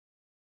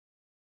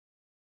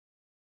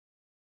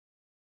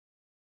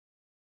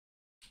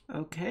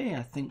Okay,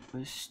 I think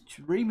we're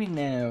streaming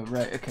now.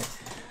 Right, okay.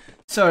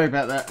 Sorry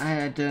about that. I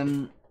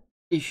had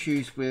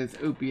issues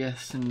with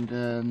OBS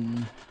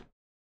and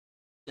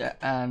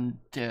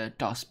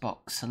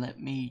DOSBox. So let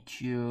me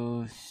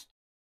just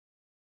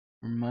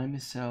remind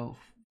myself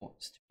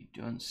what's to be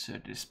done. So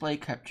display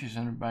captures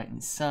on the right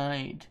hand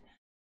side.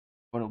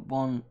 What I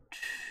want.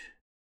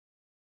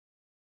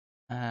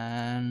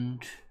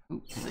 And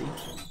hopefully.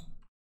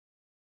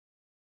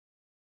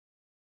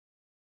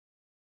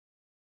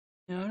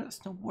 No,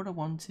 that's not what I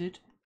wanted.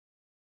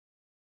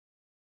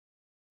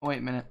 Oh, wait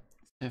a minute.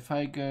 So if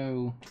I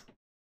go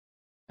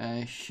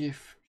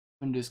Shift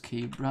Windows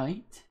key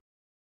right,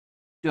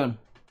 done.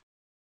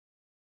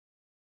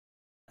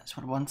 That's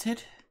what I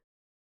wanted.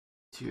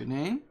 To your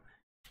name.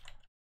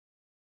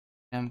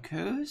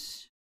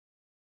 Namco's.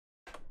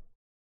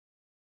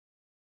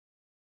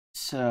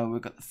 So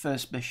we've got the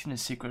first mission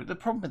is secret. The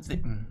problem with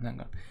it, hang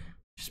on.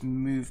 Just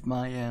move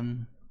my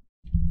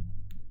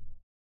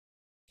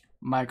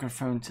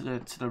microphone to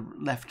the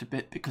left a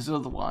bit because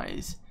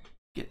otherwise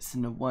it gets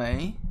in the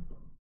way.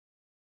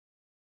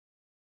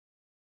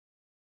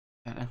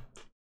 Better.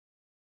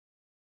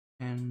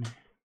 And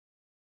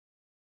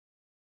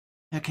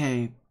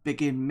okay,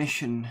 begin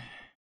mission.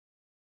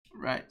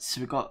 Right,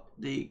 so we got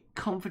the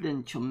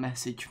confidential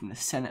message from the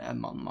Senator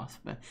Mon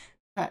Mothma. In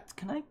fact,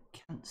 can I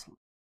cancel?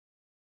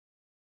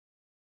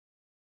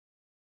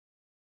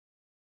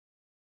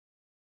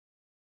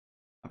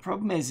 The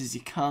problem is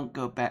you can't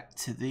go back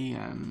to the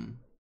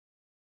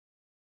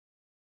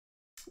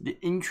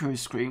intro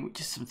screen,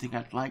 which is something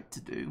I'd like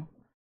to do.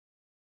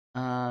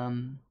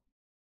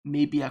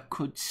 Maybe I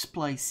could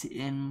splice it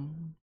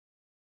in.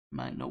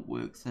 Might not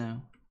work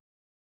though.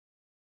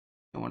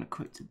 Don't want to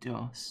quit to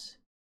DOS.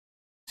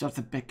 So I have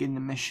to begin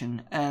the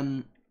mission.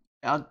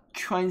 I'll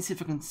try and see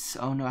if I can.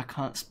 Oh no, I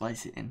can't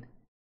splice it in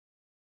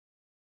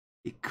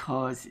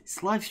because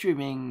it's live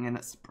streaming, and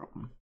that's the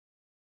problem.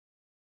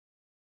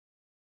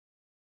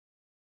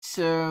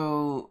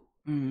 So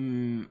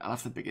I'll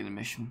have to begin the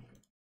mission.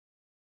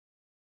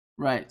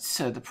 Right,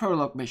 so the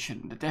prologue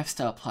mission, the Death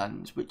Star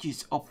plans, which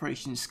is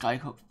Operation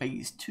Skyhook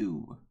Phase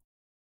 2.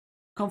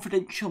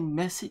 Confidential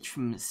message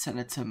from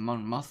Senator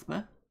Mon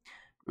Mothma.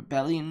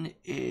 Rebellion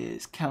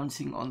is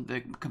counting on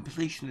the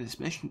completion of this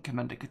mission,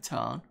 Commander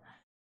Katan.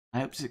 I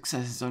hope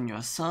success is on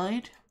your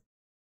side.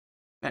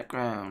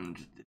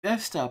 Background. The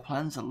Death Star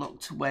plans are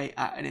locked away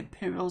at an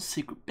Imperial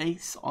secret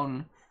base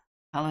on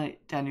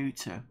planet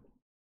Danuta,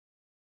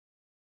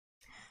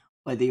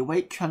 where they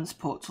await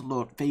transport to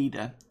Lord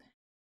Vader.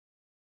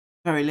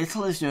 Very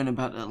little is known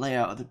about the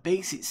layout of the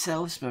base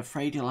itself, so I'm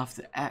afraid you'll have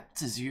to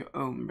act as your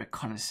own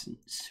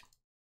reconnaissance.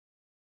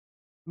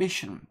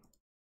 Mission.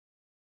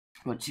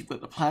 Once you've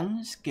got the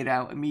plans, get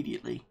out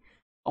immediately.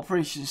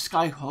 Operation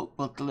Skyhook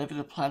will deliver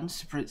the plans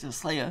to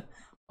Princess Leia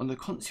on the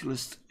consular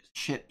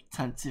ship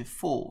Tantive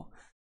 4,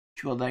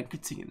 which will then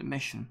continue the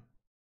mission.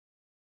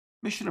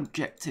 Mission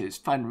objectives: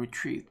 find and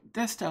retrieve the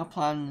Death Star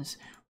plans,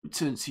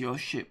 return to your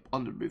ship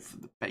on the roof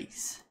of the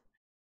base.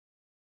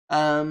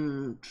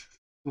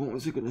 What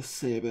was I going to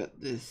say about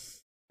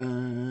this?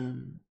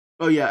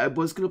 Oh yeah, I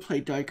was going to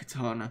play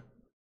Daikatana.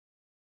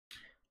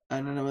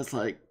 And then I was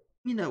like,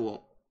 you know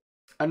what?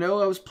 I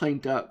know I was playing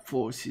Dark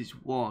Forces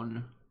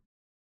 1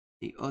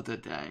 the other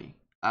day.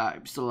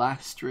 It was the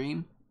last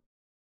stream.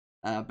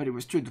 But it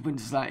was through the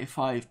Windows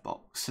 95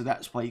 box, so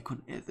that's why you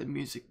couldn't hear the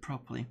music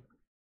properly.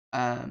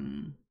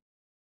 So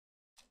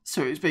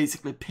it was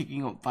basically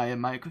picking up via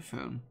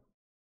microphone.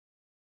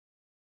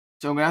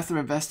 So I'm going to have to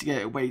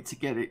investigate a way to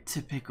get it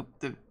to pick up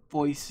the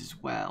voice as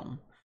well.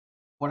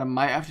 What I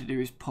might have to do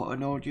is put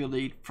an audio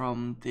lead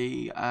from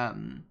the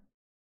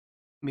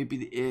maybe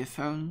the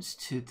earphones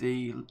to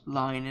the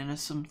line in or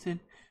something,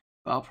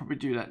 but I'll probably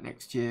do that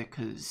next year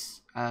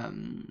because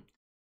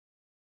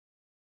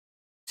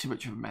too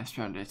much of a mess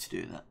around here to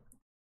do that.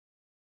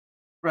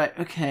 Right,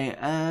 okay,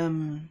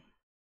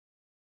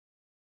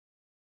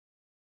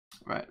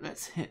 right,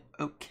 let's hit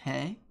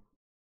OK.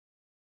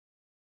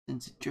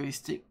 Since a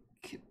joystick,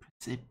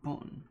 press a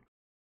button.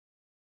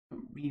 I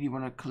don't really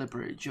want to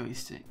calibrate a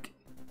joystick.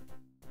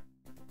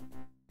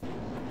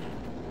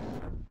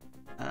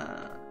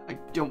 I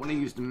don't want to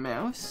use the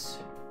mouse.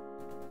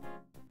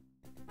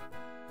 I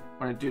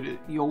want to do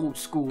it the old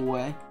school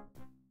way.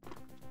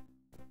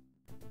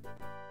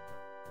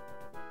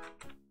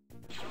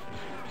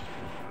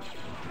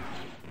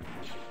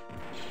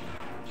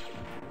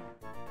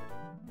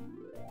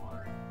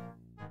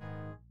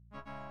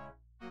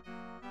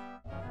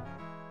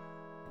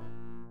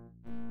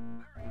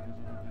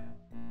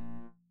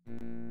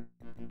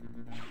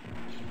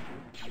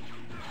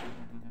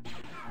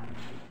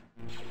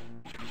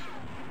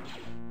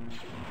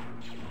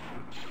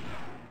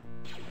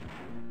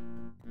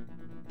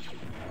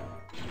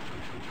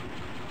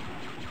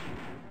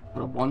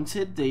 What I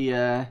wanted,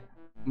 the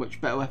much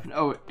better weapon.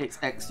 Oh, it's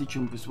extra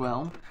jump as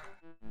well.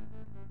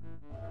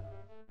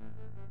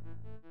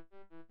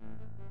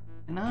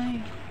 Can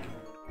I?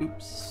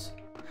 Oops.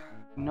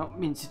 Not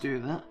mean to do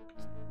that.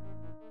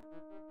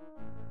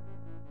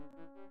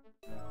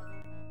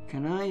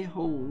 Can I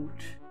hold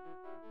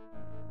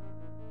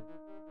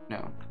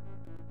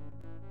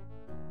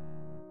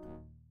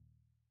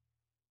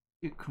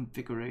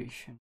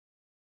configuration.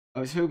 I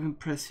was hoping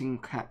pressing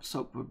caps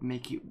up would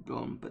make it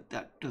run, but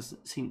that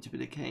doesn't seem to be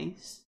the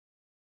case.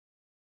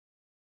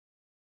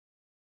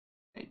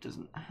 It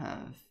doesn't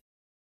have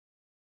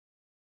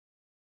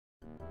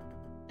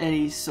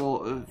any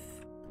sort of,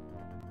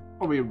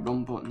 probably a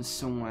run button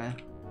somewhere.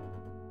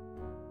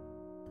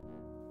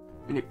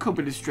 I mean, it could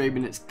be the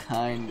streaming that's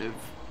kind of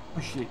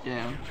pushing it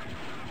down.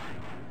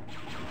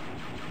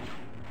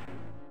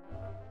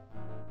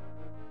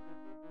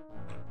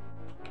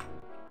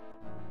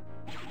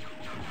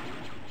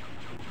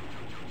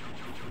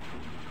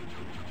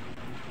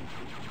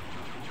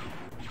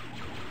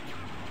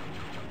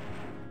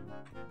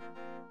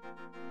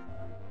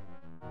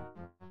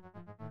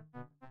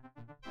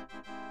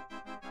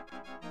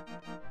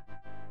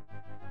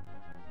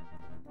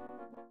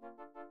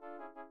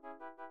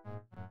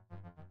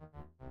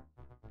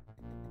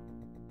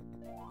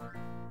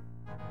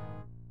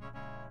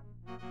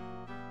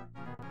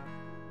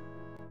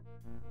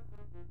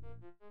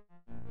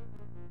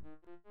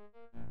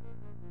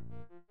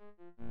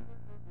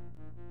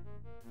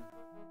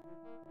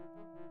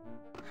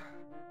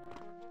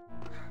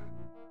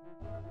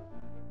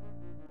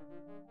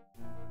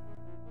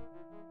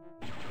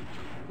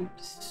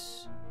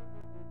 Oops.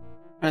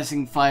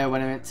 Pressing fire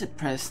when I meant to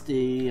press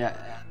the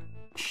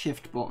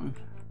shift button.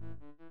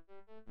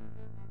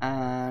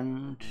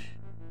 And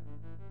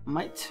I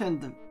might turn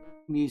the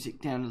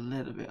music down a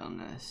little bit on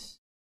this.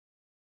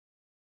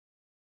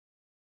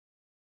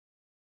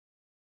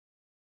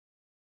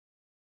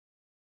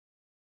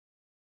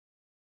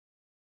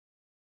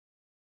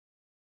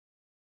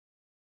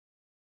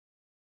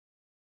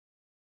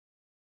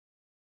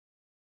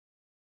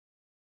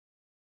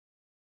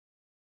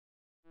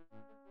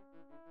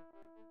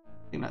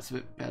 I think that's a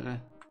bit better.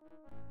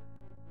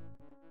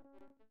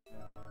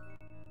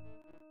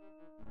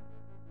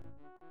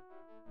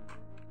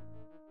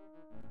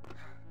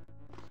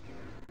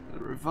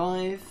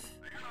 Revive.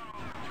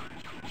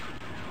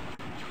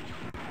 I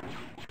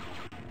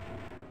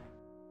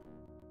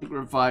think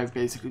revive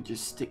basically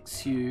just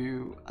sticks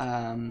you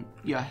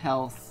your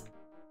health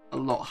a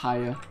lot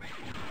higher.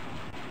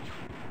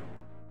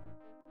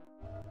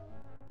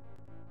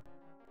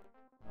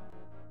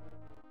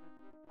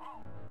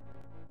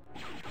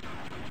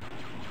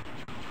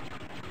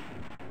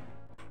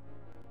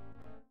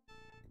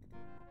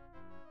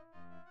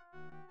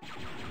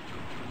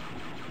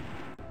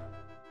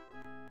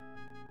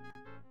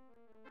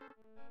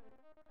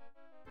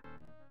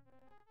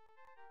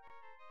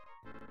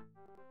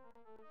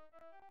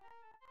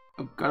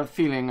 I've got a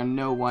feeling I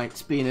know why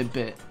it's been a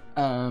bit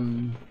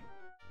in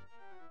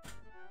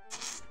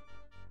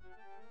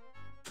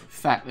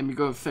fact, let me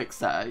go fix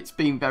that. It's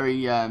been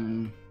very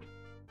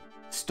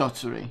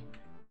stuttery.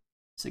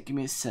 So give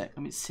me a sec.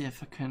 Let me see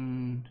if I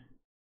can.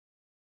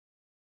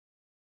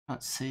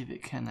 Can't save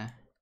it, can I?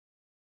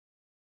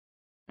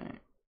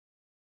 Right.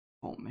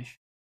 Vault mission.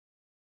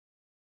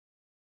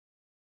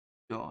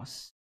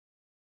 DOS.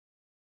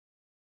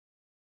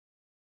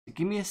 So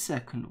give me a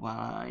second while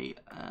I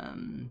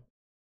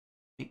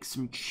make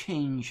some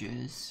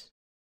changes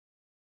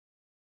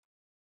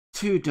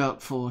to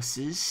Dark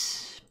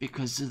Forces,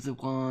 because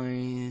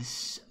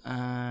otherwise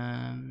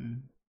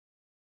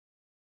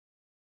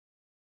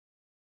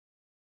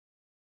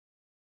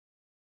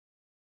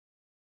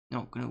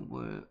not gonna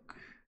work.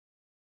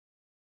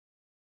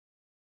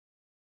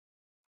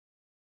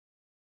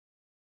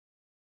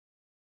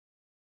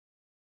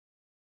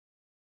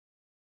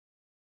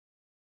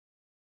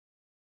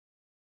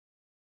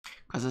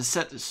 Because I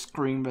set the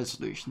screen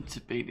resolution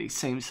to be the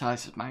same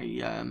size as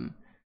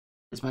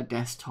my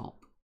desktop.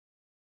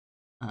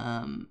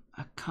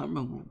 I can't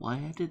remember why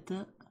I did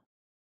that.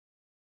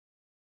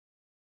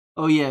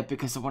 Oh yeah,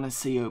 because I want to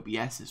see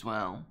OBS as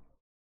well.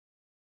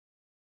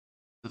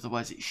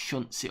 Otherwise it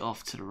shunts it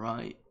off to the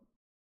right.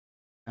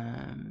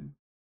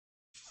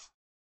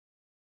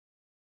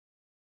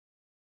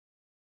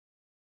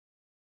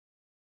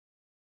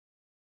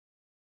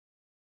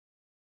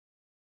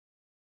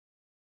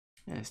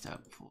 There's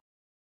that before.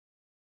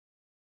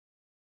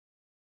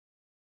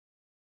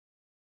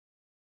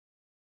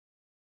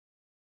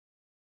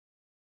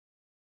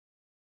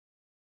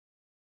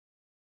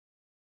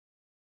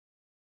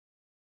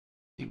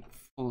 I think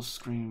full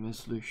screen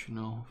resolution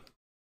off.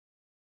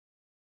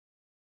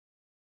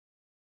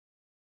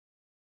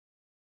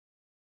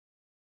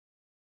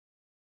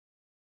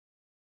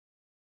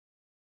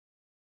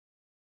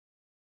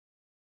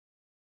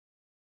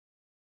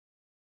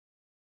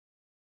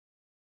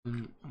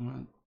 I'm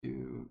gonna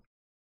do.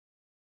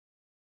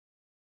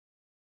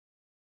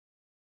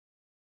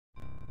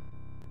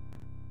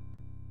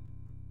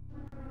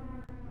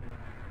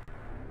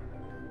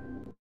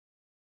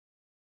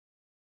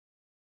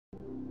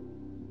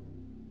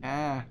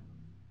 Ah,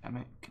 damn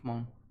it! Come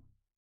on.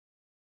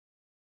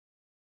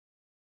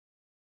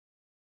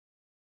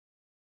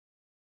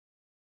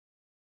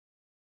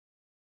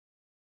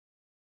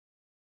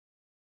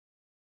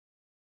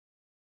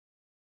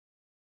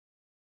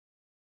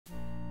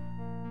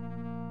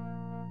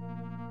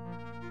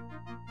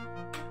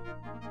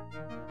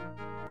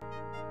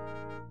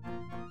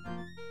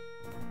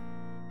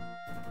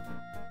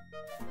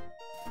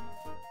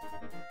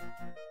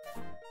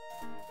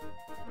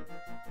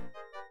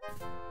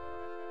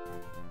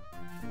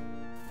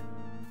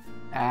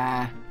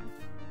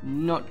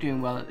 Not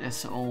doing well at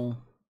this at all.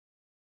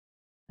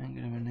 Hang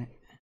on a minute.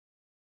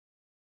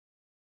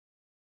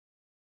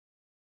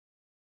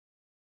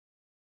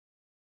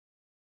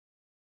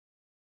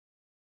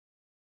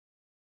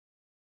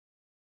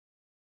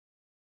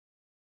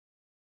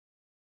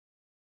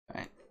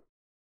 Right.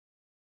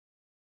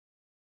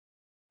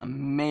 I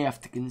may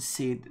have to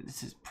concede that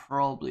this is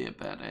probably a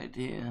bad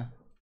idea.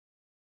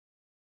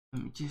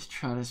 Let me just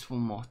try this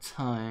one more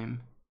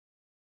time.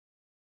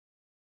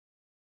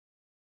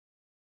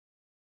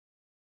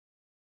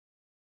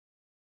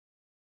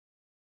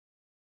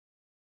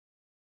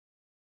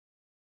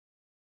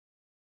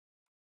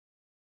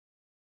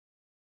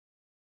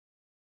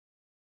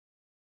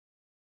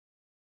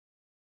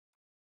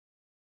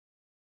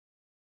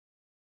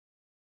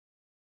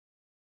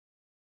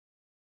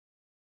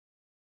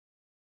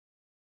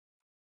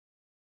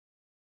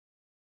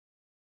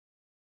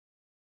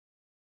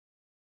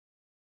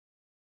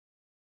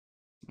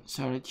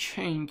 So I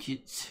change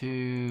it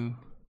to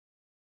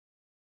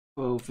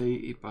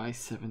 1280 by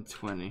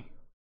 720.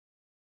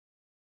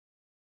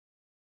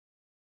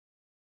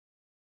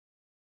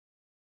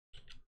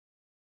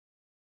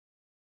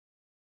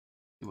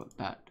 See what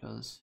that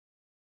does.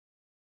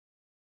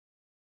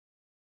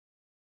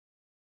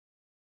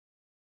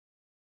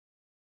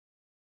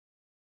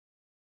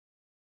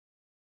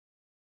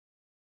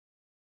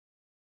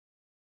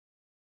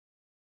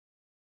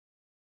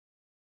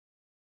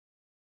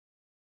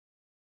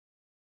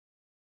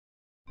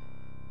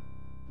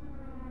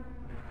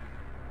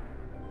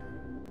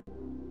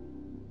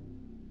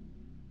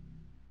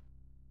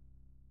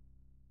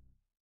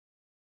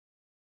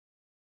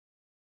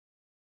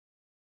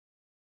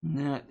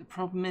 No, the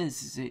problem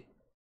is it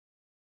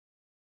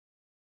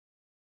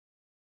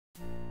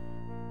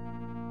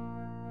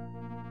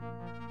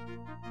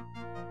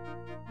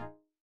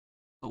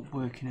not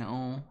working at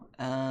all.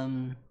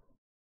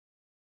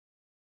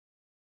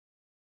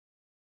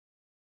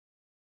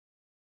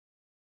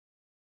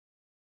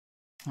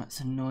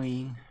 That's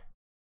annoying.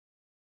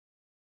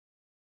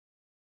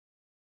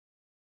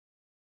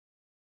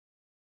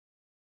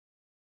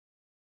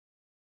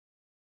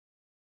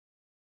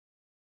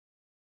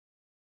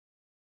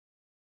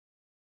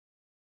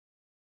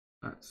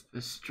 That's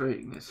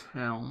frustrating as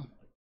hell.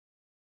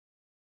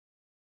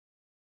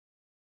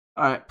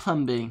 Alright,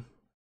 plan B.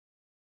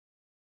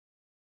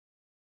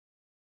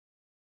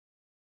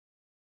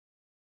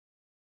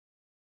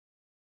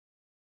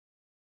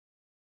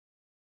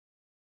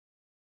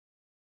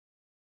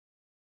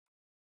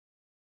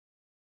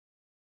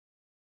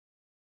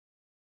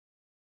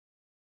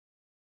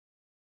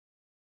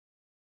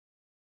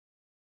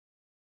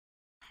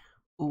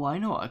 Oh, I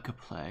know what I could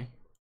play.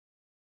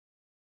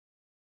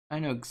 I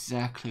know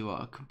exactly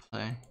what I could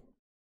play. In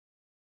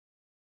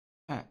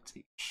fact,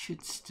 it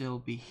should still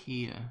be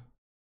here.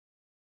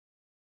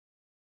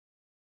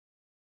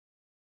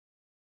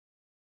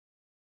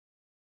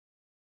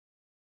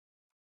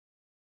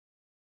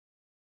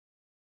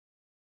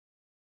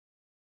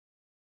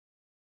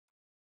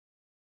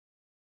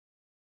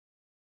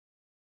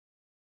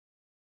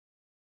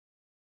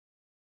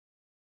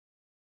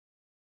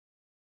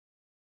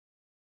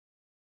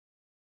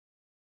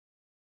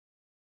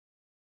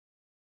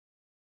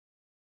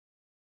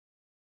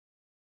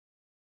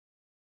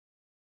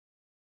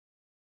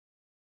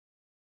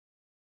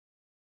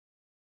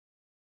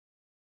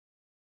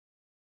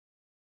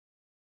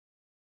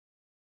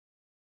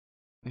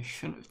 I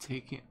shouldn't have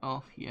taken it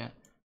off yet.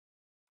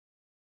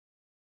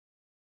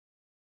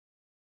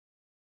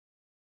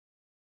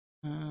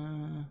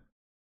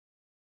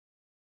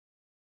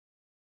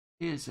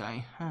 Here's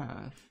I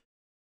have.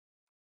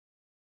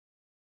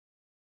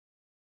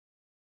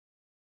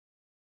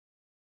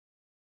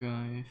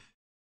 Drive.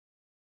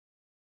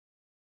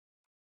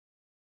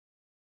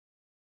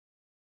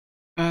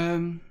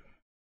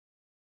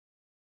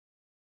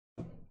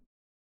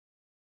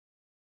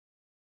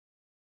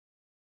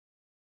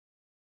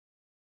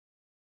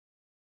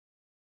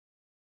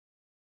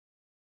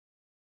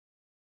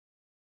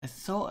 I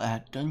thought I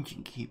had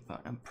Dungeon Keeper.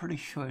 I'm pretty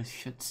sure I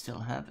should still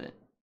have it.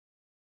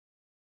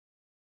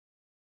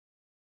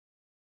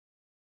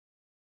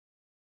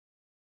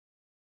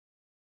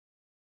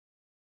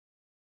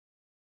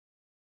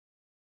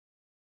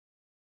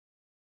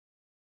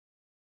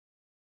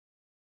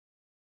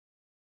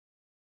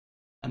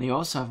 And they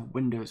also have a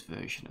Windows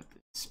version of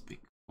this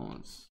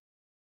because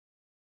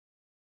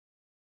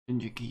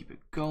Dungeon Keeper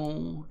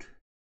Gold.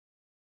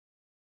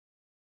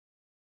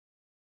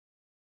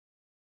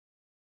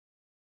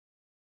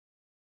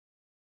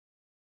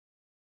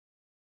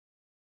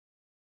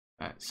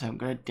 Right, so I'm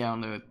gonna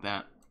download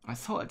that. I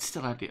thought I'd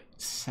still had it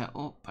set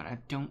up, but I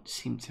don't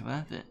seem to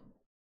have it.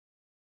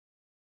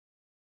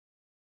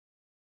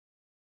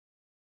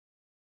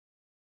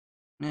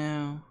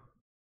 No.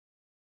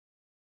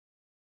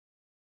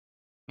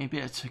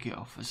 Maybe I took it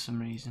off for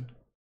some reason.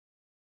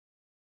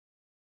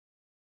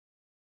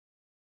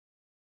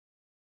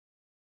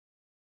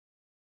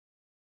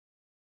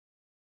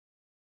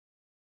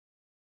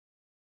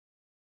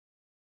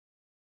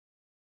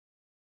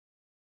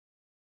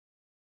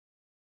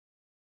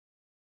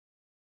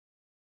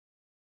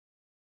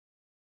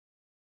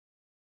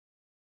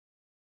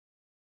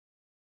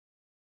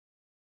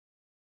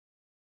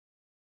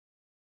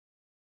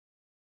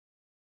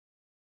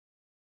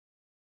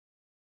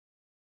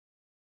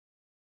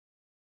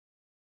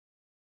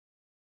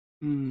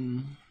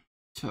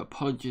 So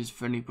apologies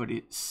for anybody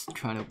that's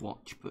trying to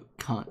watch but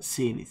can't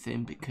see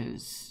anything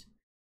because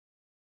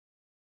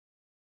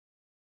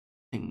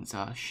things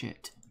are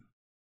shit.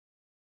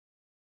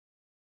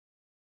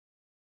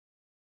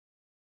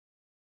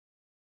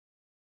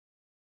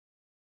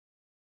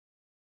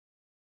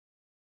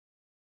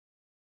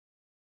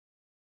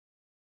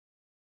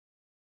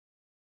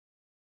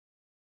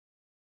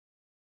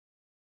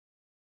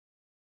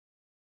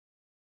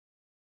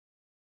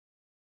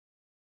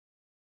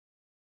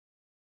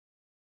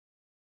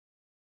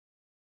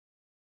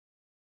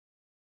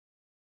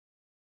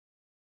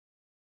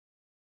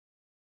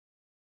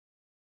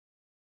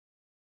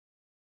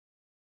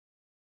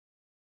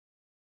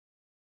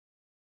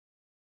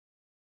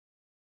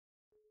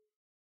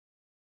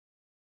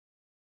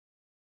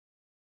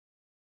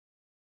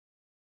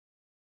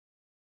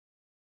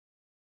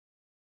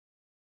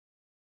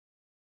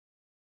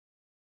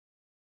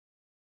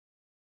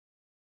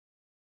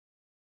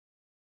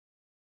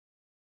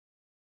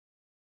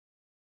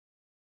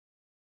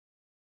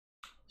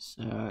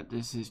 So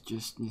this is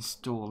just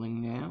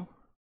installing now.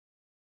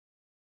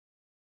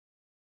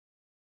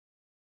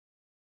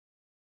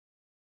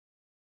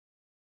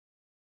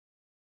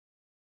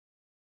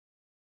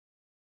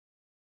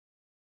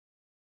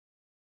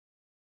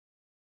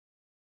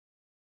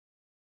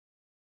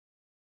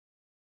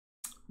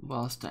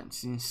 Whilst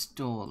that's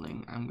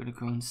installing, I'm going to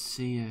go and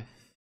see if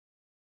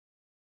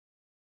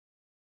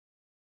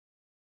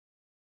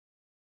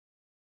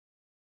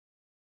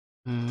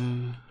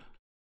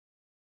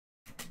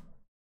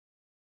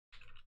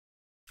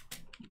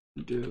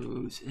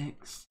Windows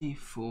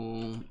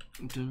XC4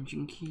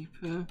 Dungeon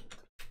Keeper.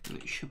 Well,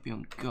 it should be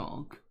on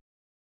GoG.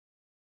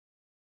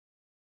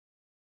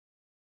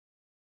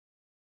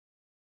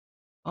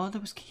 Oh,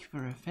 there was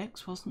Keeper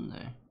FX, wasn't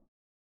there?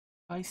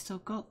 I still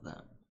got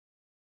that.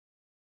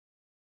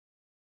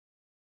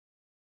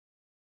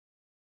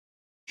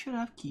 Should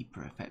have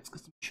Keeper FX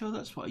because I'm sure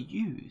that's what I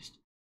used.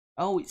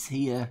 Oh, it's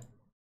here.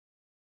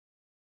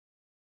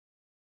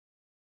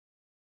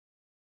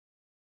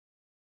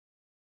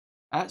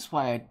 That's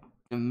why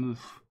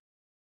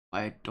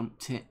I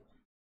dumped it.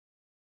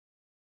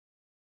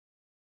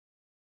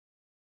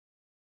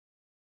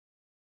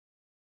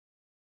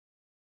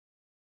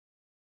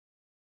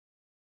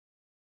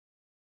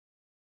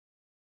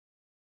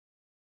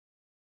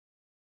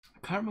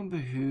 I can't remember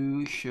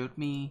who showed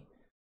me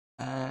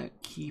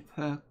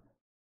Keeper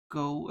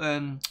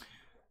Keeper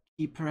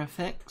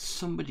FX.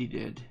 Somebody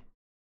did.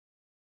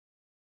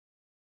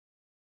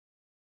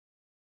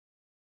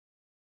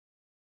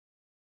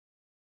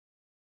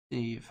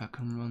 See if I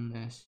can run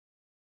this.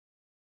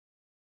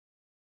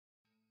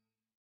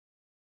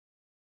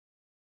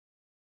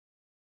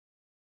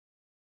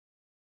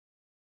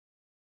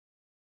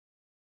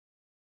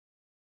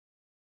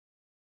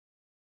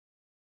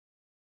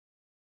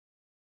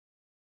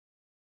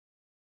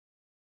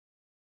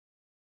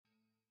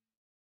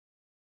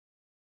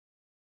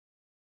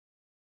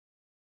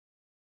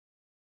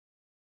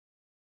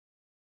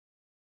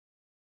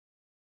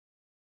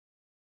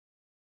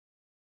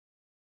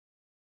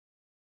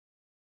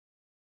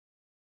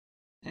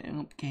 Setting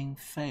up game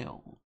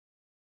failed.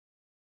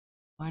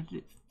 Why did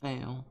it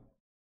fail?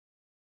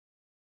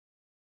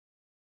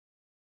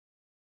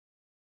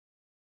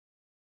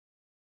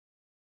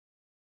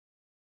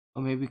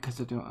 Or maybe because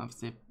I don't have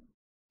the...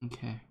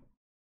 Okay.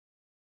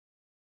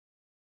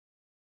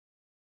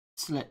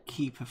 Select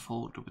Keeper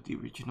folder with the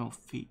original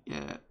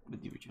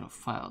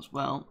files.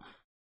 Well,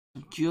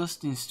 I've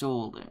just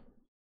installed it.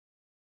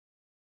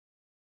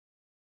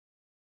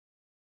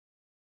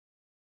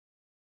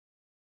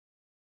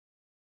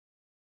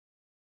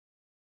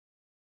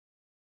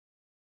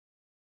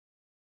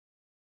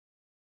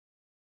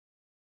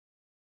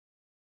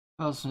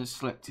 Files in the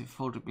selected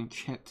folder have been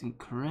checked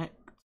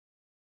incorrect.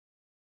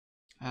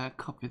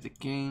 Copy the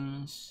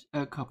games.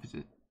 Copy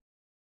the...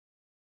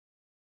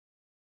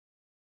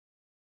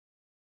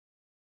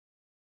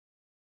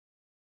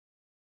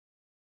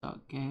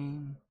 Start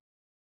game.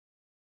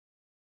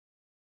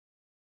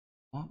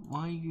 What?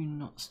 Why are you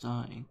not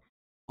starting?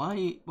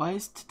 Why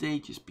is today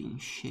just being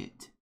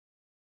shit?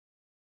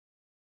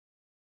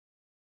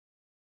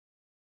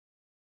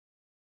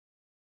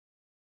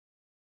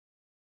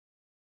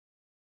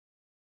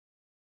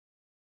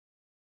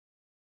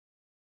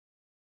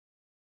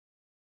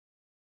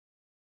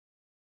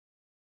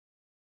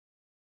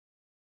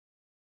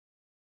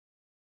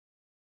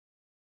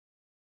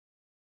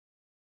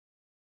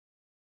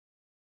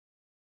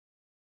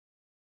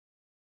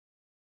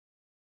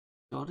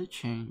 Go to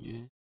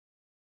changes.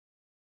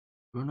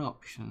 Run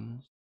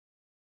options.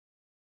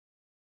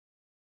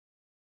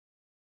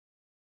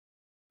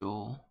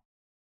 Door.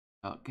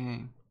 Start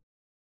game.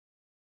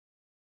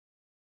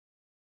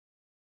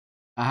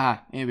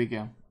 Aha, here we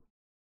go.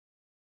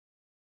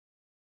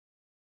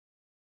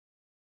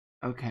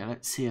 Okay,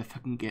 let's see if I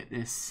can get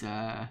this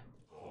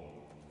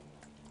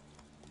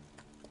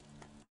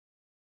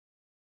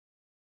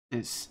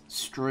this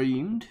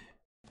streamed.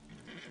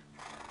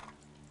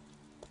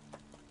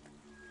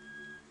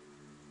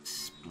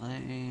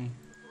 Display.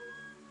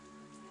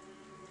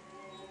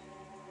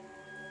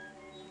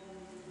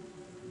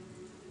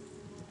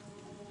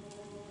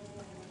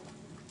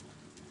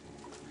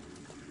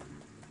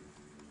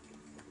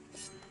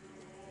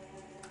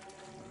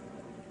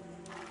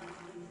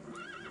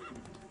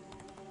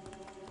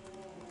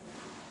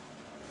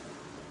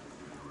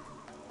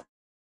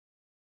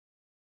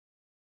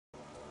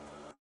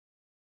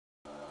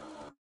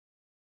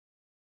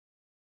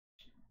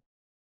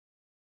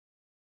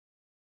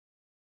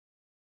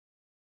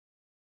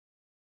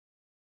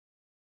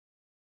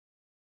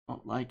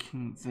 Not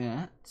liking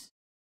that.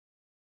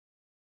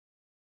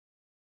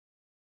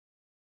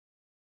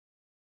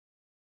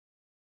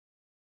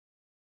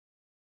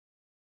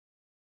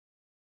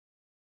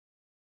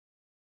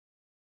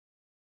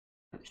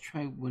 Let's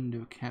try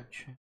window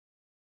capture.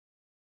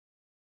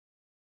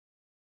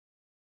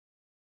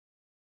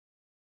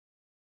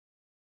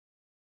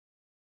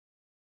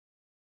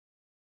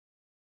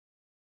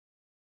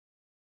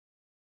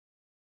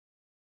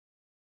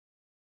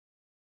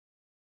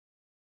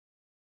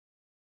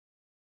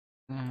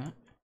 That.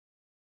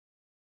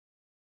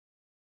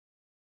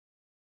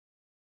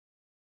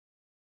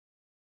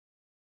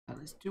 Now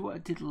let's do what I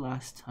did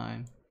last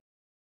time.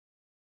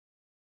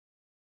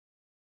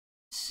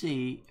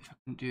 See if I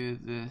can do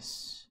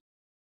this.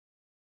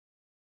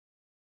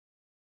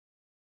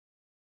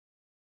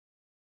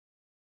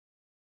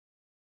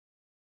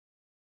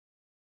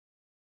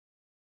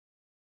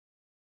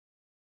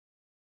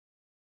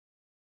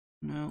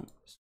 No,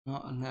 it's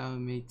not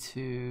allowing me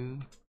to.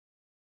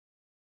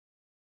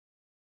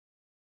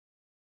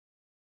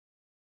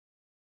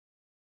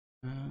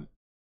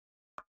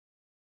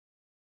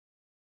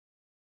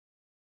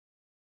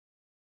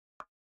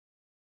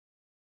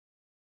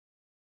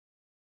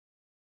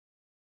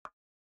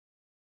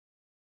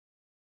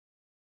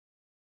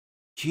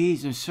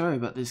 Jeez, I'm sorry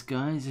about this,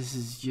 guys. This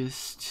is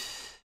just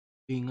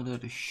being a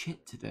load of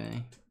shit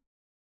today.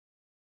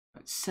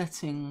 Right,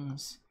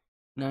 settings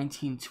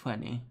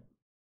 1920.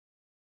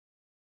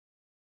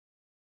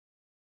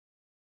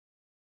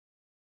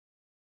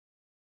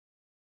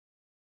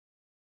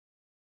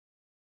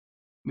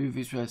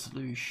 Movies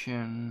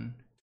resolution.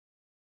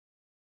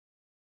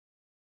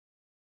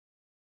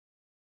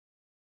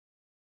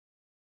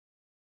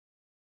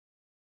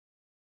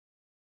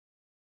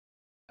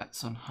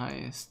 That's on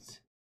highest.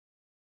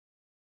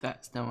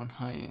 That's now on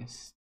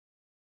highest.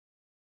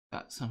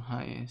 That's on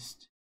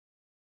highest.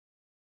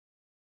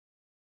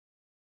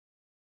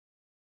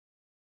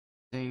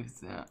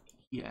 Save that.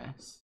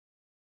 Yes.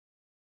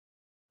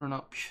 Run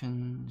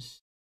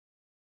options.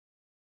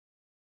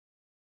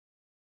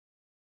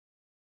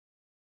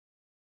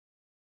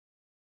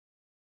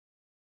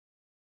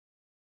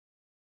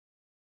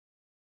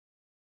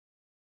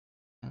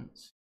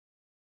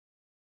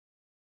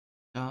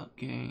 Start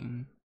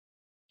game.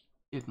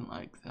 Didn't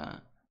like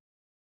that.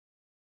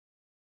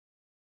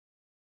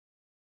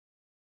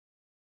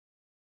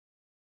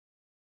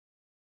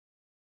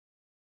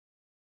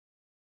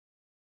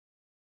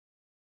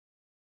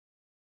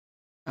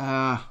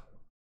 Ah,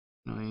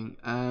 annoying.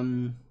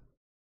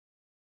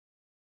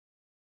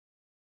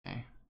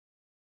 Okay.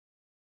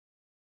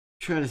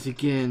 Try this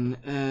again.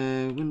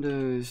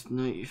 Windows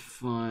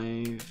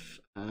 95.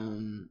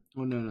 Oh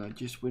no,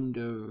 just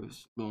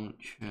Windows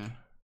Launcher.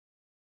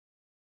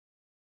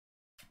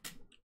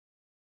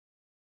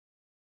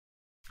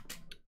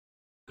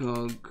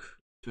 GoG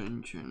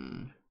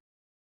Dungeon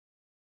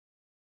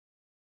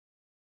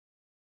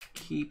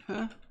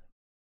Keeper.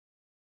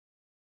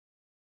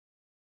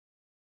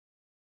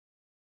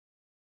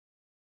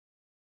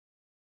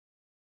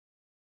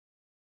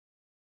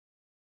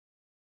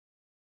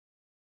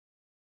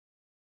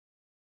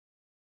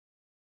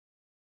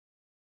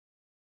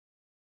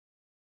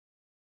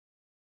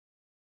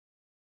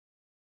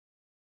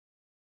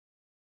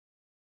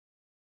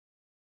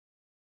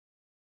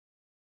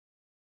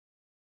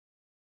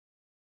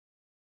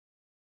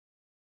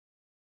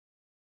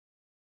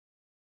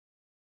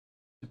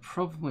 The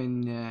problem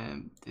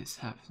when this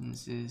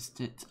happens is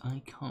that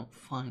I can't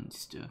find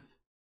stuff.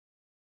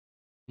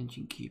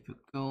 Dungeon Keeper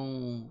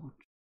Gold.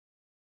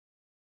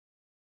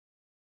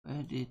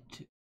 Where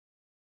did...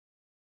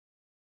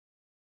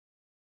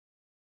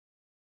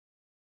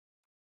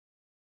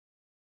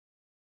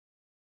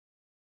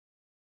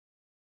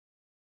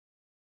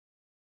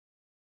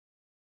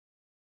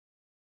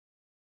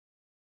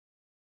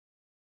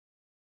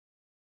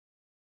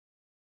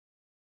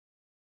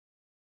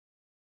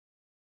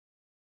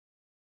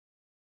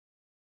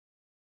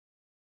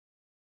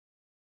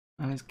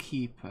 Where's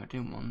Keeper? I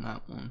didn't want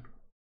that one.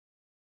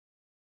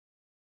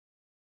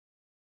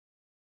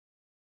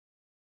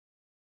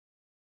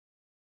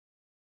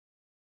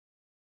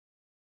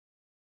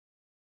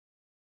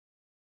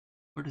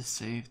 Would have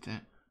saved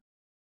it.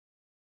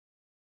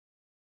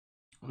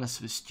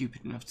 Unless I was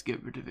stupid enough to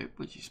get rid of it,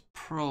 which is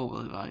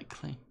probably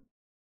likely.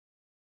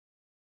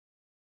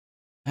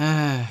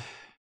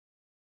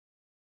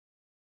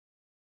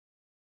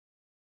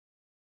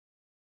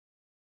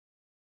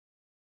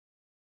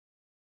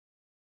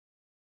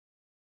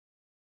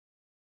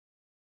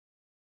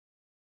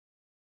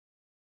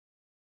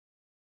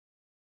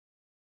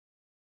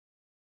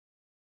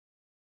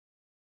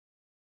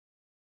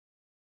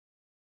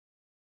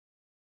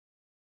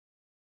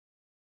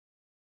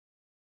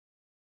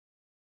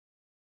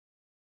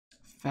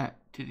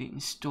 Fact, did it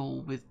install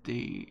with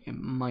the... It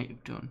might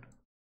have done.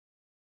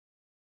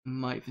 It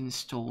might have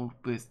installed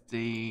with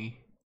the...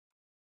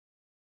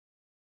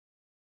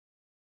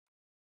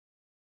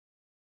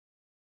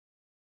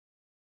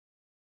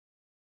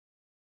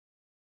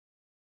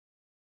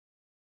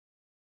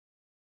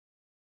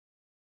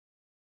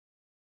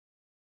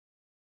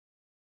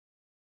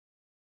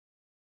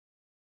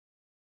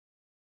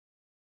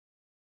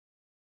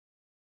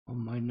 Or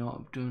might not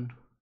have done.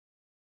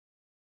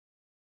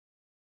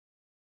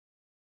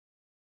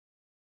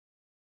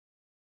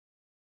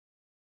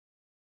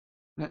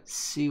 Let's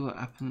see what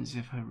happens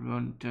if I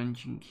run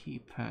Dungeon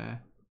Keeper.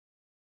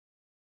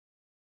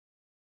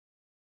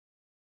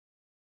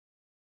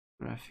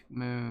 Graphic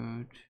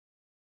mode.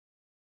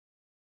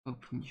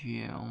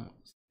 OpenGL.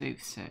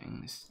 Save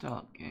settings.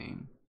 Start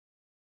game.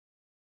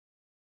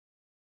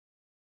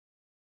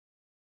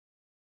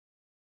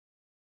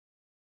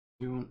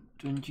 You want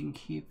Dungeon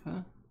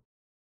Keeper?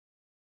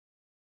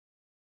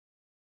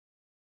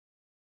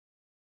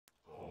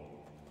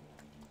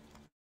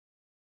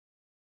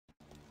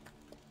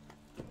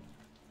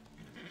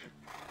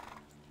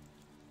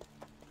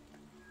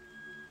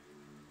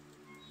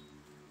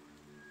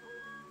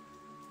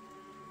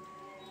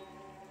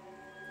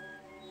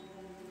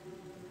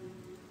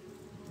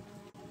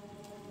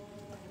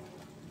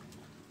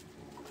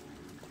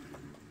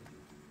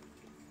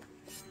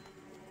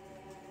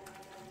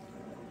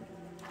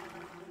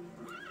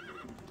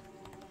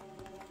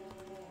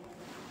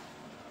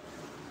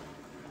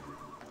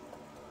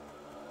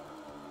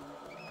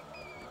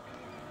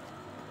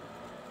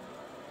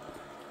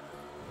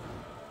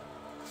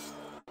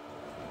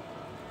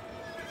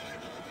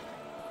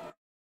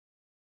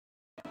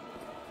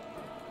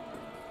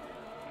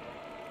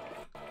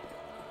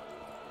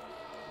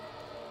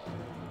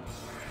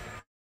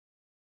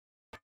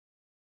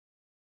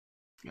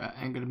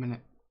 Hang on a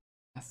minute.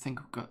 I think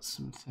I've got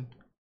something.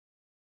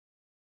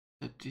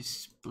 The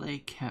display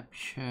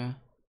capture.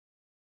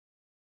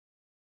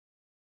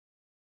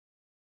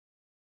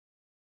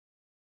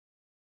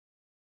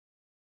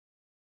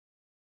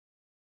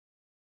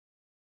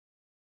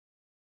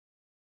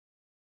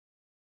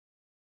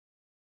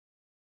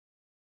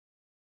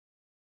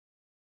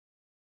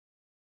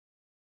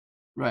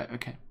 Right,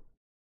 okay.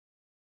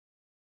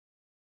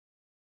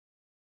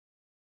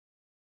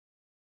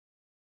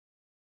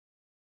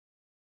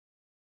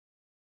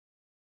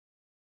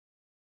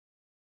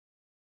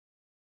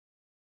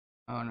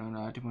 Oh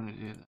no, I didn't want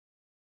to do that.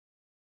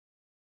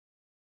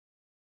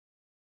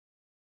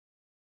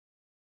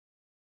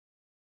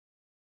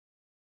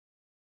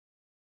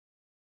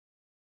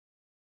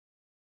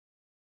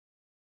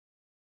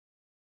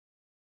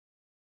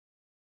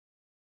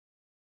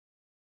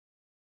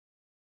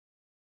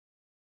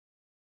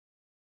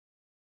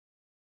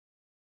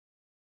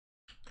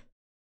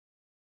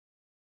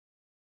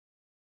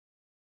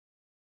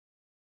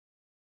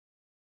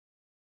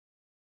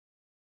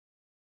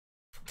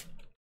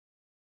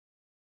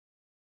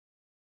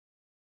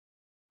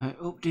 I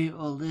update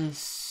all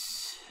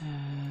this.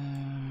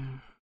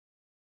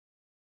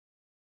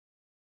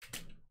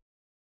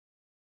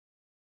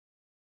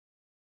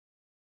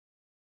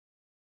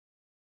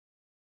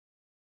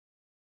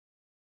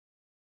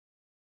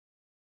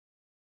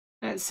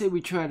 Let's say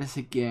we try this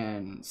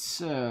again.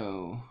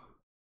 So,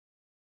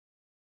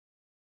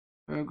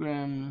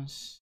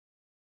 programs.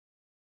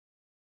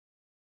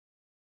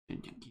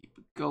 Dungeon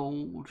Keeper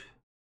Gold.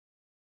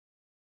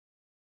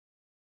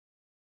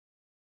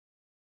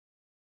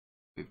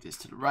 Move this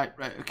to the right.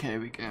 Right, okay, here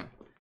we go.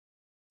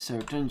 So,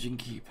 Dungeon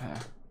Keeper.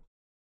 It's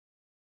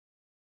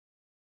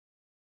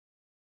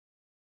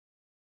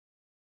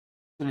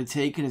gonna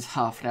take us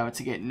half an hour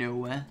to get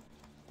nowhere.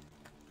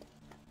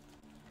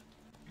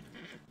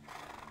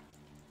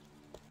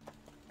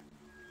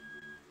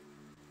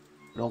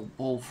 Good old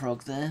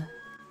Bullfrog there.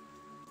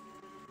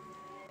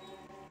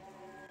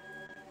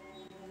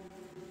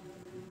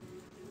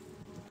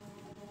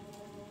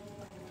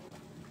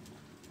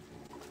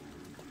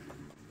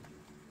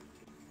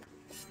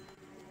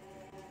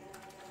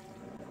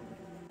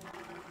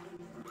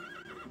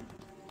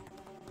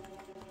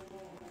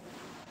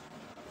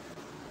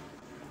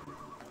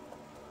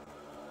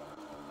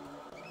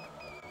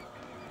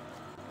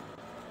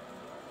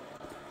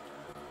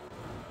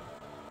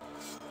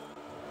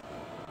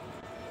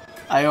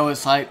 I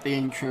always like the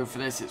intro for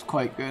this, it's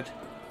quite good.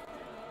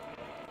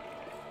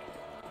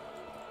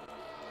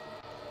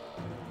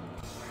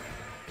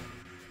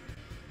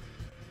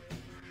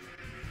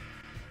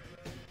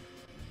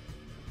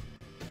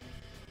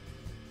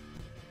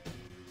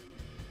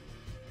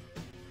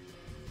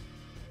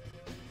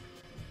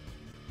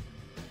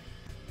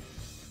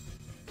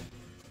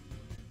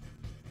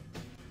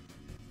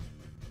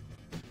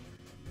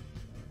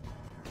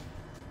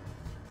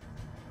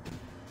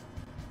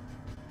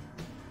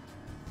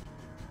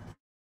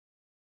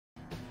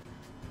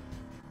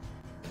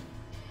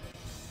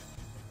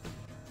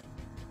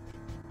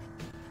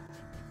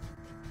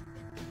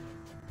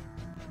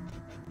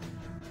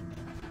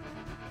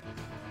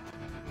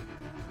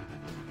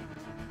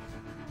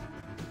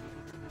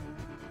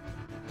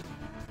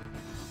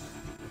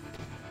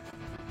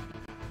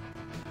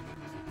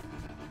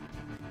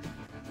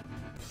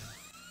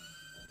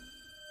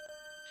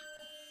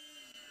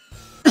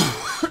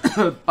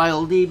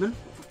 Bile Demon.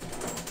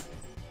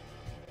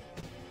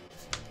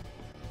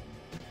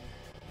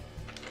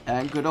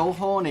 And good old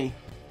Horny.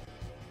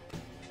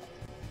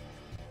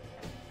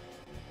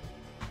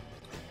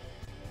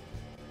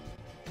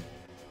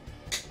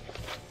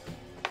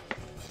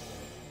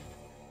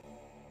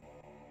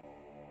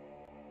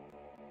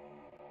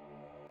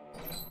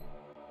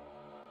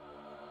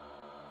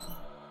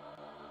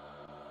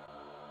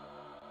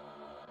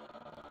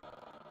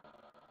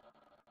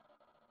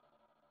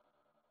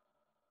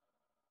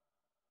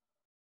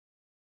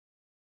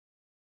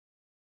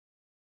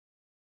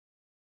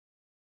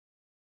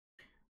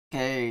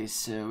 Okay,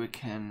 so we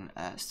can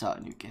start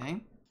a new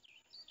game.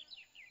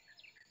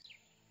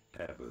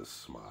 Ever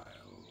smile.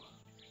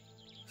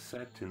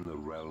 Set in the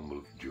realm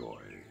of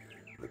joy,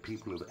 the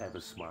people of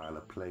Eversmile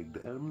are plagued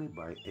only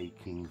by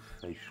aching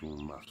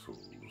facial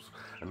muscles,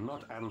 and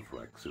not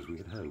anthrax as we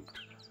had hoped.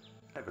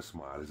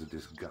 Eversmile is a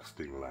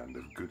disgusting land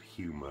of good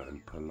humor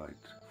and polite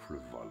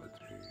frivolity.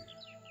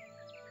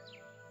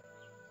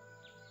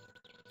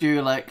 Do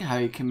you like how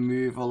you can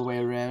move all the way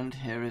around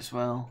here as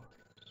well?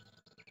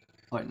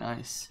 Quite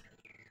nice.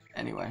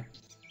 Anyway.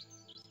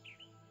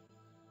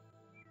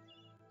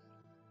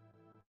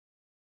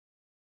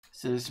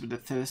 So this will be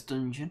the first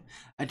dungeon.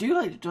 I do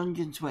like the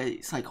dungeons where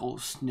it's like all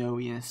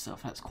snowy and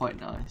stuff. That's quite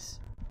nice.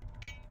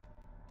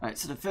 Alright,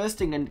 so the first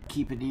thing a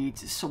keeper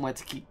needs is somewhere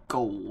to keep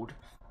gold.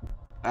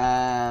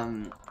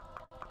 And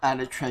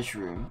a treasure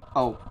room.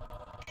 Oh.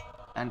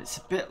 And it's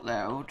a bit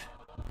loud.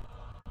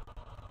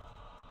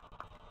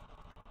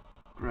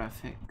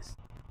 Graphics.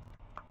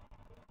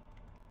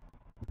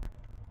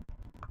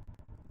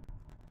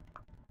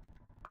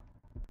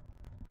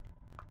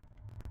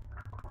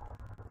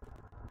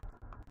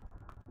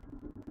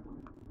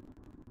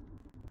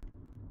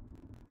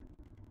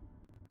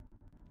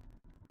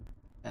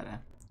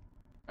 Better.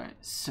 Alright,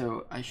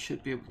 so I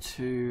should be able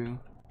to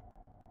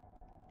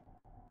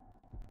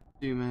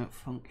zoom out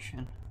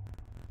function.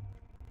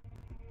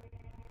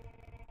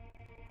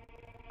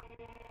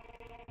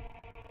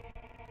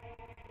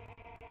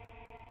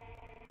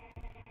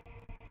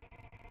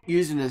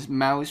 Using this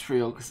mouse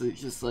wheel because it's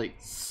just like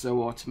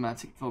so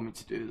automatic for me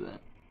to do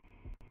that.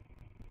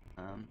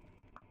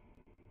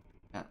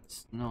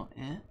 That's not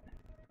it.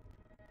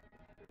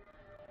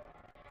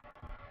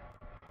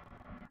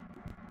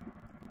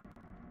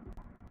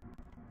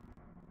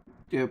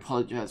 Do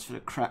apologise for the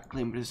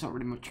crackling, but there's not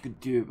really much you could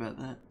do about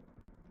that.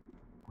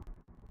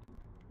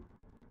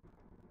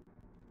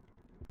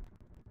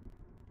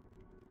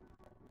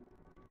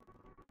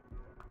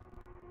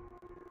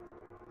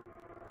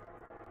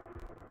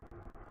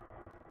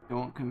 You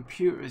want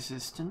compute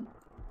resistant.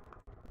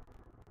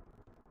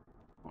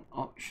 Want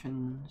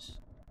options.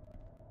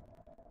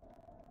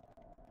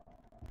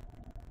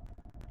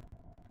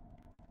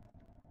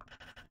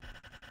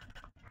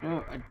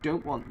 No, I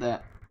don't want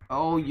that.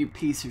 Oh, you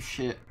piece of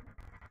shit.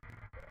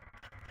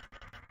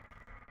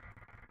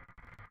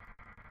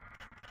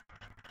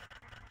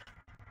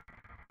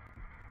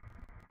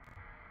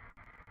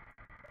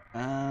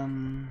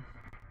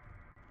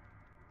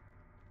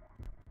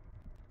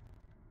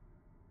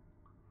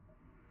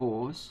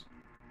 Pause.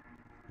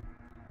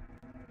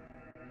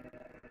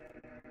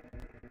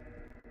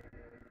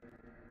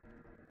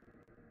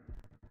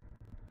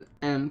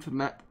 M for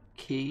map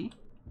key.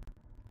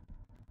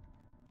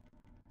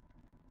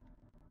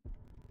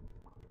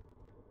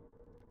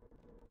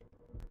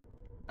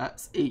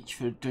 That's H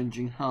for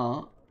dungeon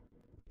heart.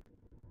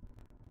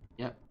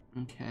 Yep,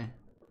 okay.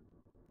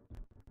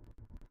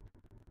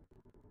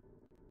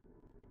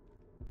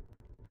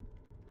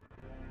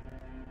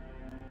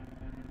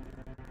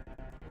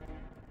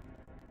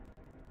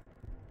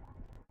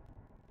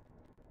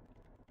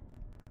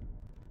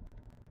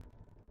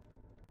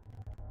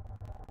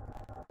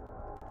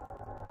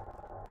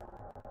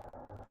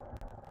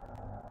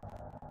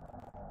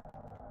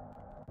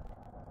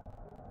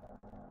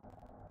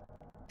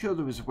 Sure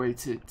there was a way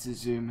to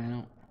zoom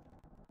out.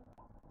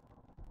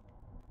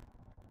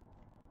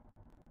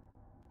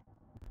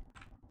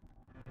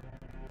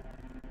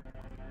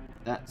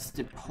 That's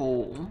the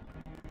pole.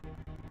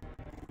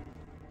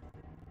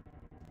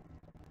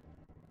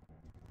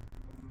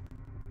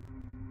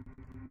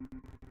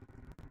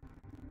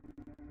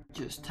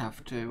 Just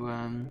have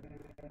to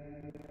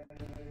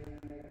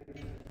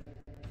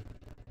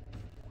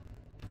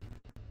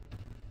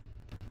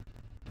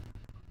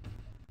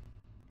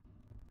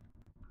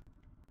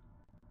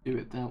do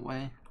it that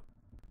way.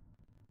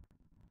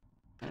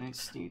 I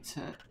just need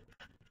to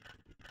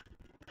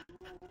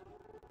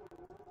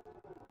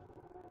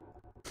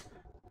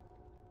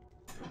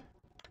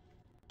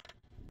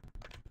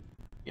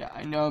yeah,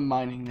 I know I'm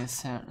mining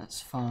this out,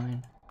 that's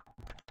fine.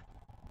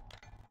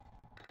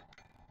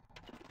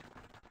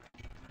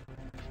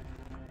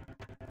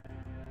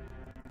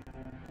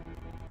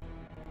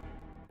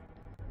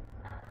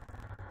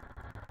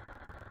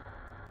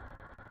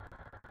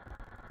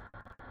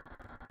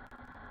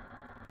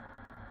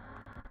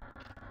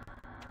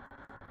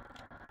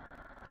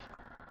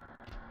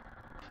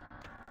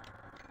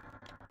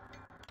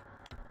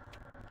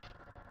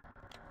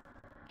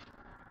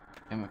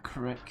 Gamma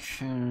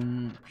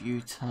correction,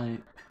 view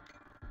type.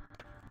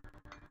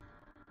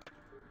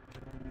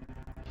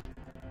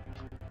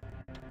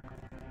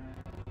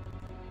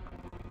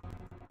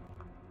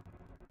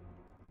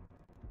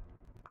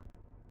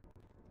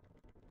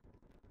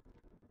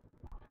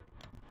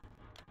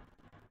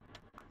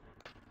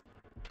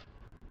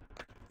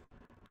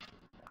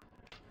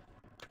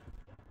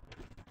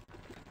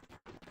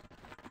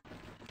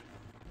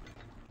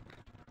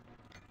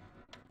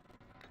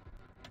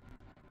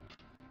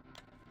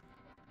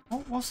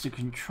 What was the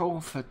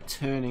control for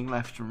turning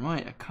left and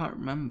right? I can't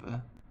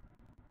remember.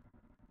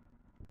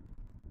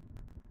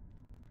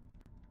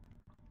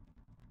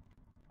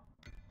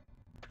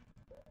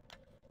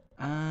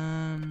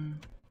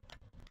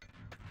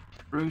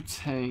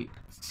 Rotate.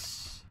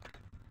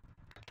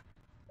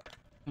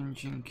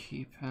 Dungeon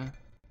Keeper.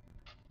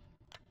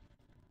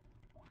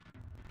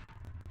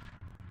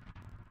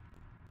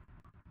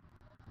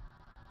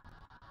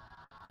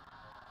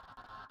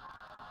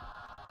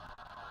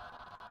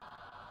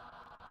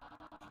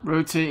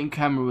 Rotating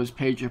camera was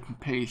page up and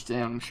page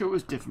down. I'm sure it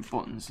was different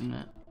buttons, isn't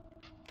it?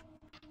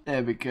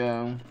 There we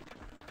go.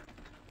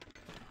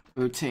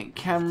 Rotating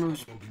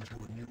cameras.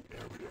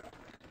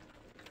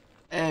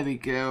 There we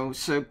go.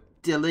 So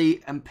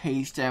delete and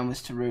page down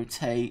was to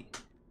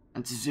rotate,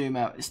 and to zoom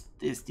out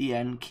is the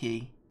N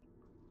key.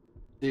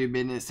 Zoom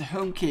in is the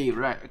home key.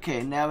 Right,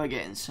 okay, now we're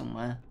getting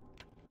somewhere.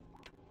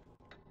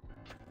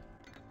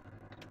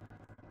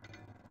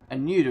 I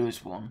knew there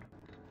was one.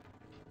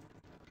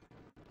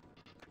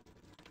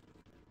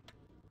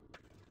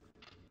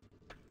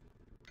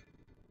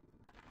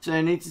 So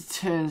I need to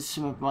turn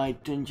some of my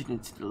dungeon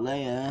into the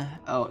lair.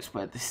 Oh, it's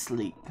where they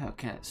sleep.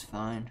 Okay, that's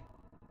fine.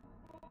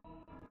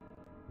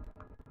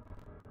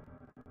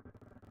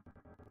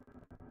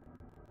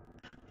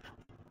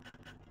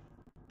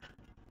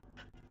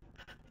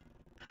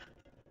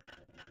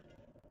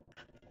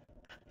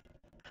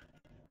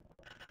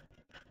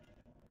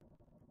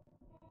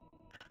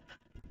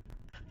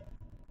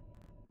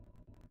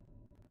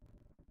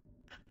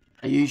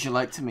 I usually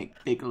like to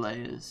make big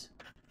layers.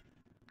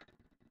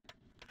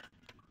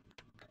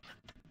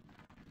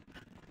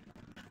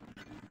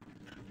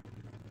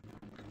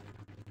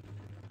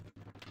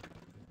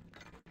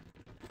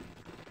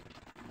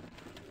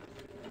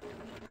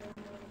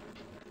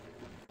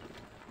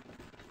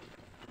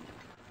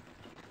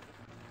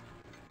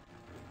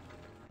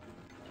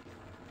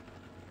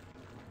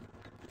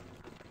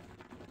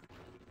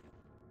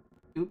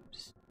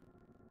 Oops.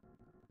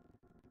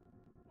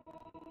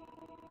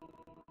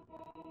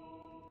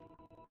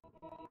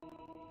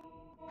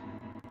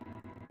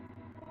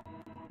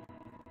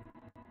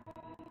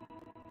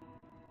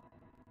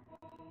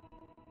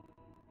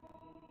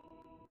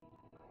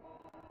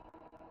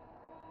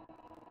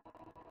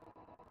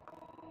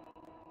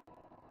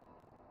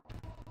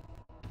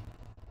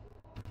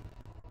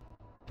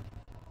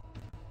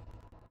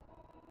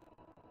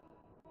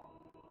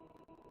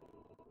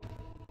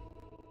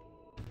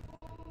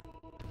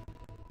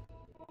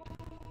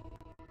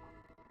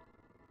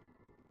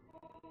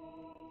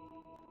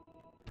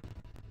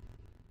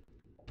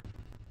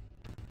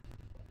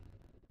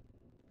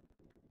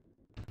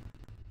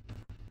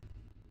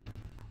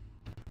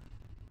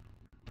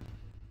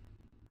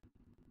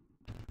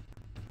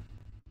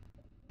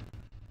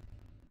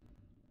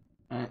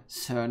 Right,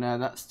 so now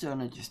that's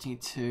done, I just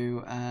need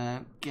to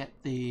get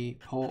the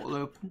portal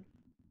open.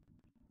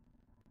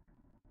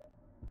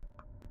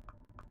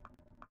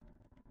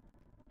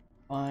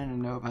 Fine, I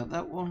know about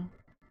that one.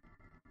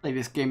 Played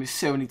this game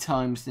so many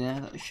times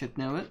now that I should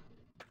know it.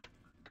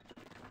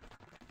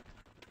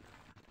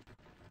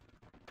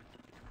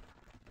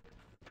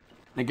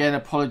 Again,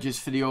 apologies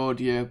for the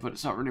audio, but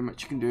it's not really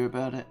much you can do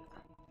about it.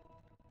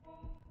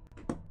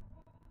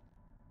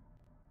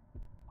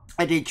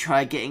 I did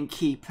try getting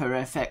Keeper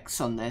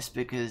FX on this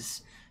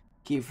because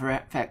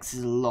Keeper FX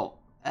is a lot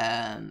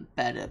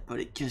better, but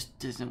it just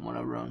doesn't want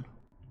to run.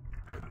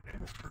 An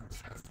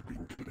entrance has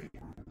been claimed.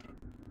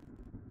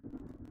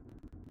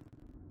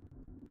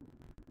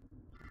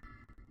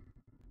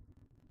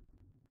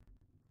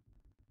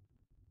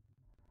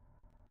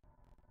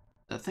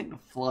 I think the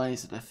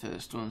flies are the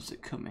first ones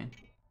that come in.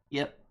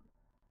 Yep.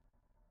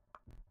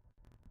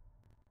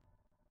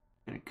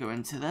 Gonna go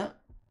into that.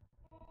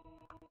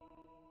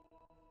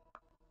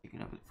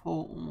 Picking up the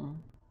portal.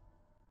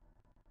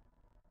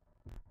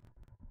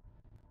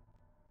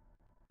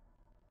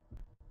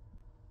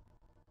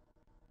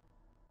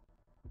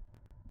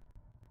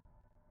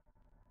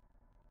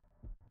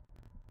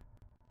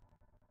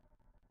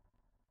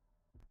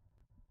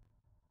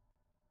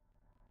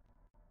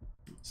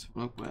 Let's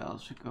look what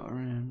else we got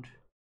around.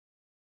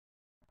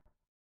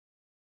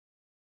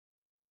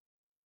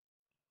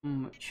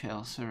 Much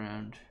else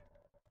around.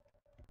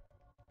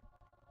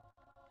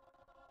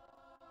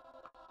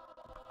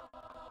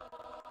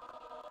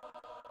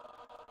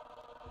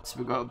 So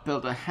we've got to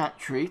build a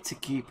hatchery to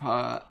keep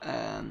our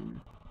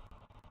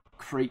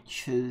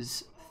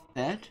creatures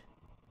fed.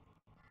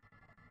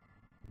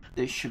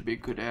 This should be a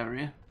good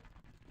area.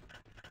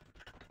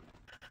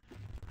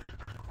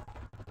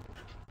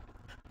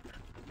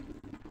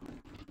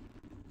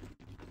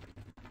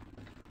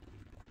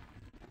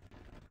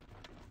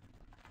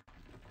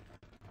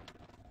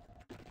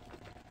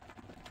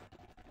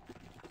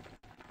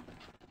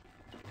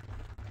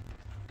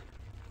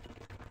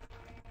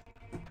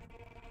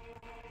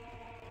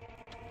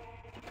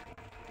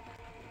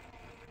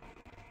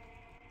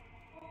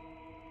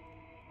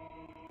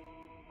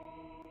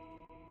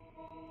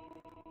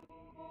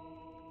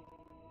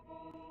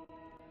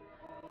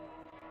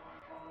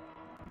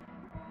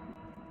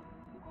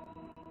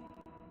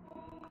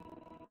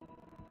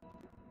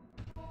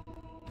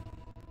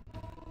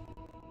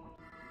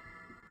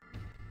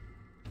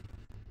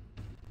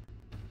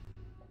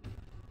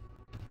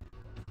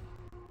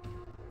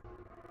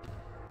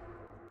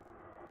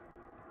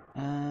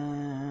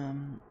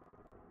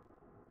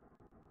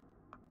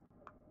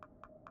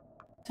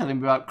 Tell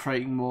him about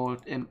creating more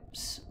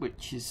imps,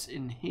 which is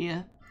in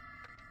here.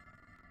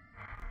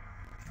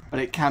 But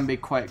it can be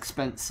quite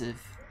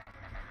expensive.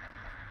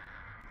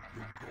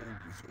 Your gold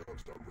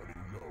reserves are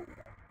running low.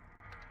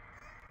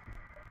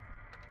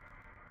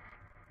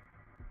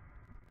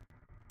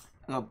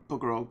 I got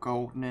bugger all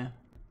gold now.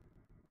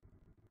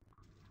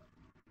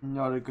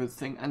 Not a good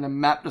thing. And the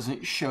map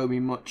doesn't show me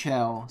much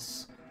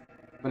else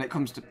when it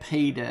comes to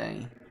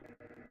payday.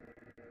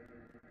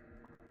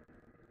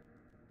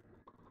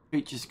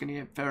 Creature's gonna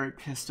get very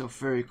pissed off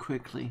very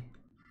quickly.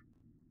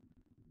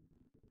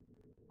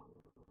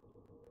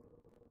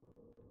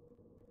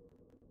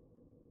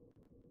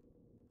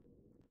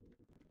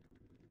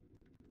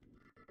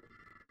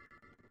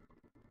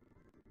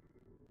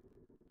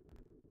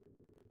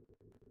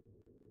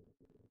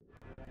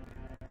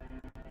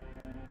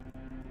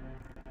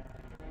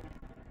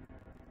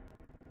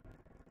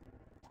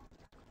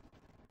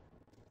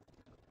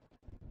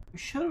 I'm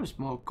sure there was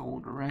more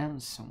gold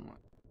around somewhere.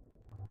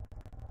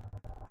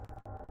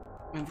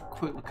 Have a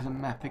quick look at the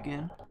map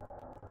again.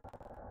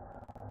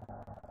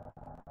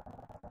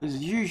 There's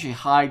usually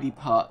hidey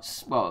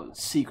parts, well,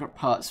 secret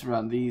parts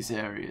around these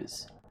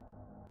areas.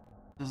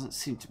 Doesn't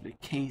seem to be the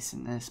case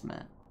in this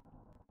map.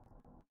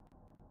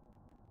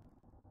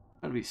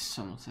 Gotta be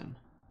something.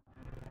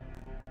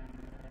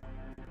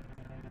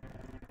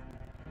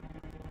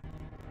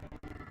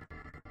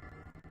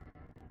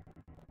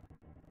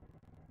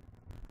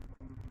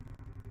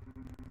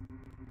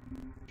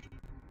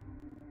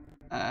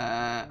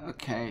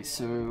 Okay,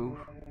 so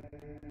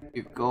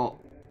you've got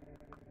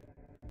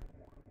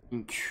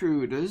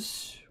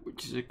intruders,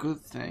 which is a good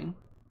thing.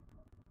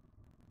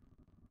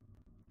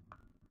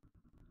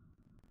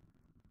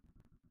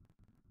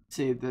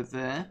 See, they're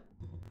there.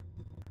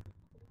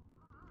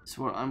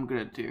 So what I'm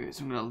gonna do is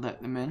I'm gonna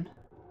let them in.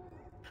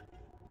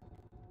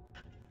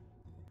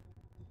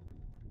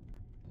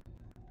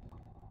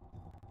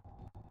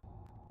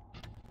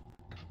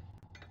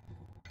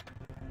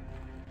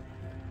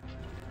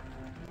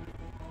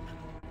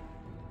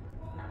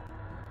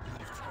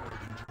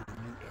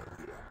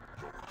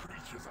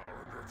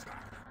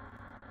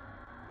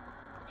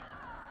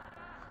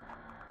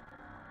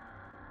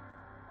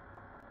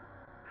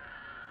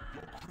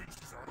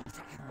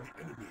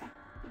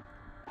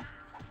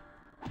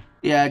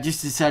 Yeah, I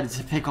just decided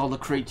to pick all the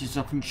creatures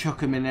up and chuck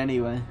them in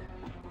anyway.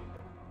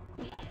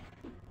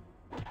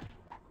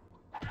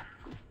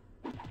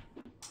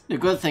 The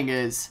good thing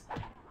is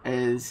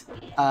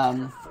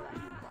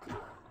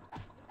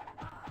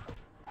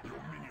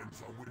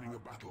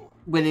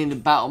winning the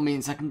battle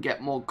means I can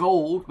get more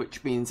gold,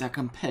 which means I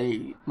can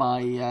pay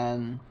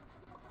my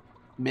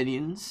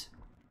minions,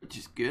 which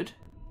is good.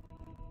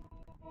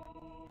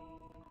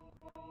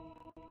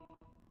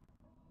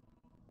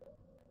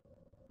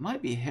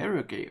 Might be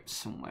hero gates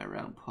somewhere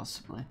around,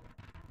 possibly.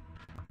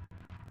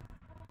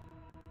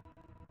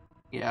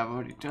 Yeah, I've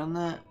already done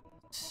that.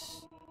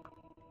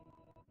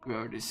 We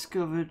already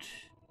discovered.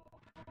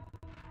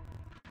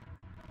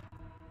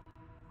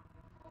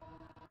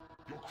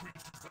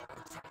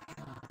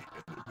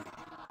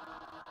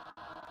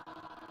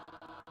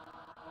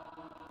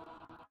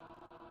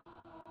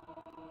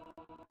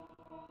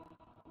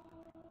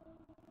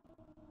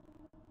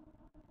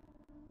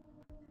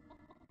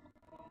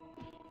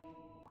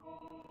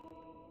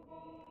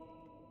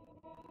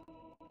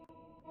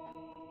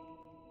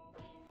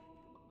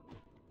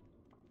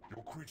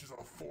 Your creatures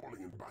are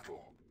falling in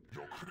battle.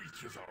 Your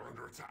creatures are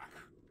under attack.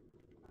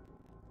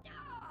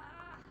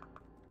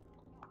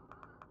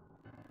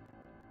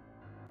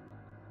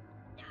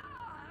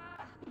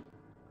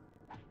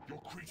 Your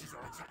creatures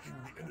are attacking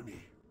the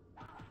enemy.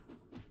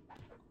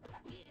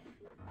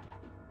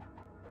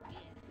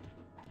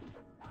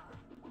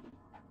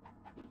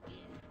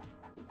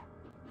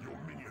 Your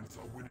minions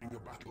are winning a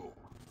battle.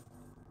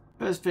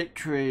 First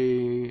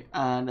victory,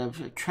 and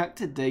I've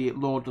attracted the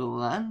Lord of the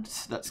Land,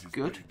 so that's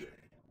good.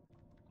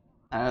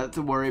 I don't have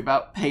to worry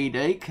about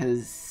payday,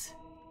 because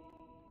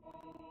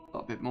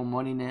got a bit more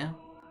money now.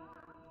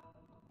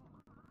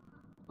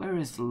 Where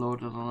is the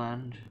Lord of the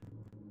Land?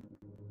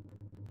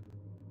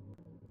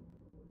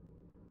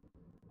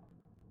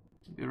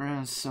 Be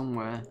around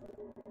somewhere.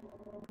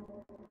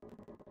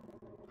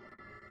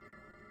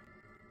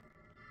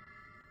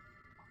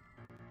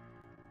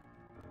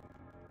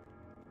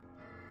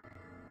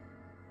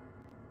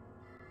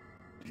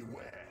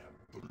 Beware,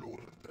 the Lord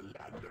of the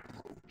Land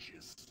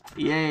approaches.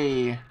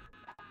 Yay!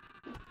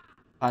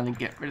 Finally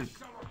get rid of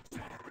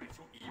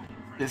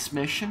this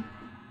mission.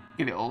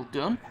 Get it all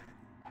done.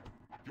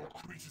 Your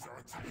creatures are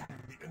attacking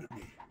the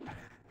enemy.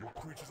 Your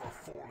creatures are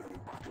falling in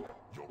battle.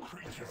 Your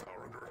creatures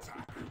are under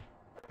attack.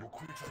 Your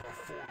creatures are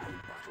falling in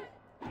battle.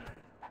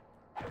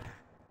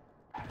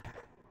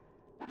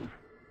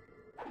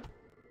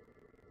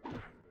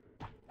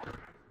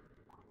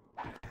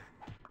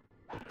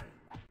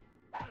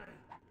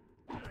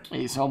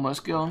 He's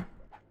almost gone.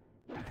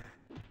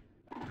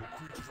 Your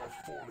creatures are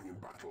falling in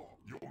battle.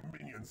 Your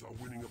minions are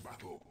winning a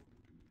battle.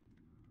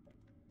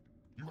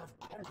 You have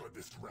conquered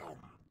this realm.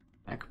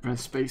 I can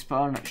press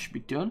spacebar and that should be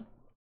done.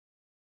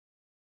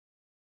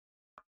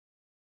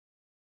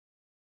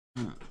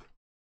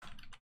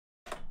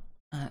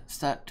 That's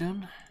that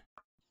done.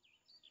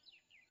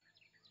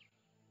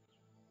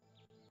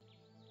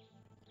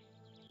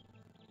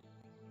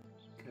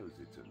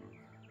 Cozyton,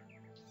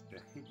 a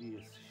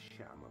hideous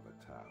sham of a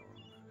town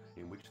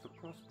in which the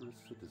prosperous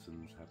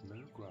citizens have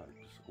no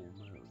gripes or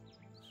moans.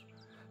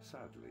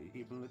 Sadly,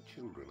 even the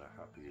children are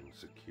happy and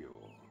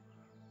secure.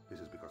 This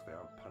is because they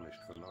aren't punished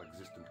for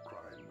non-existent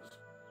crimes.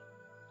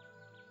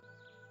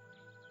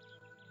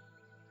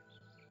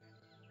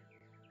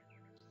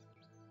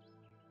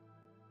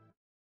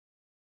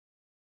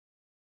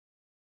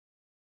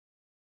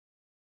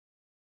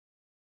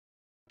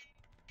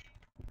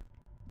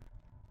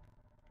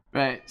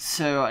 Right,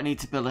 so I need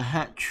to build a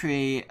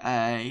hatchery,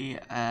 my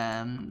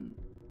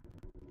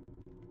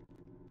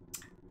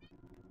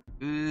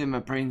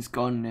brain's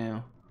gone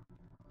now.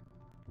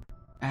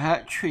 A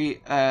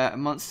hatchery, a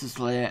monster's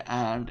lair,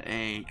 and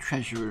a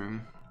treasure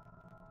room.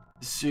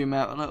 Zoom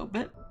out a little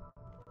bit.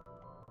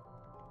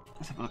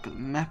 Let's have a look at the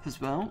map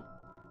as well.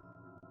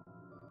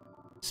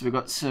 So we've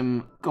got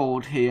some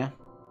gold here.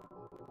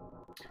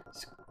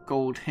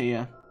 Gold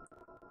here.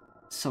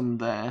 Some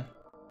there.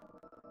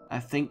 I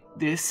think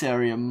this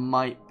area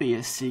might be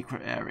a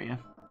secret area.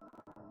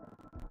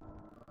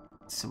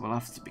 So we'll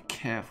have to be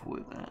careful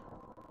with that.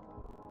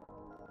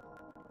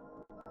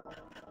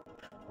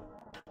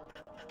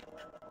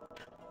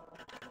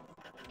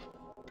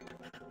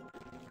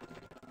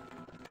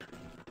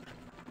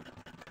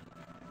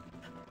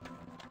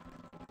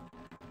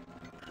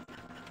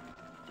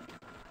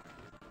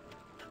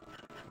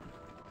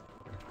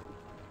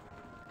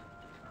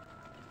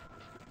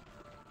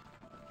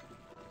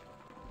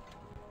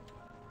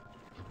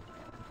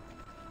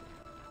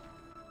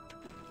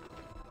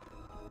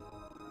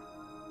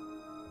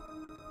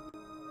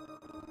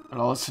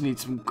 I'll also need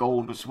some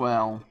gold as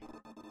well.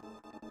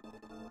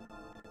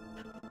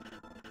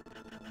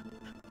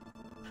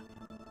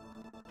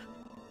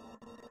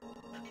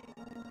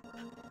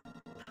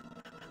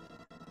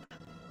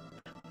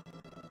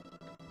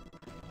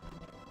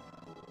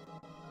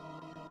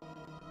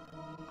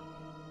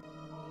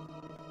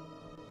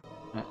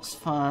 That's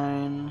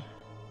fine.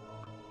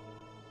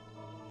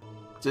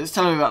 So it's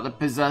telling me about the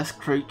possessed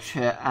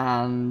creature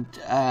and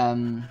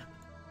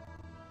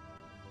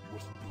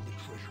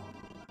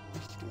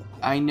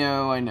I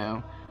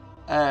know.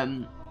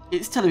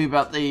 It's telling me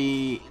about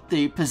the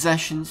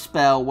possession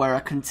spell where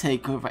I can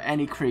take over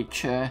any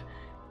creature,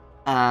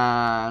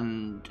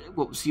 and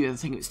what was the other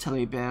thing it's telling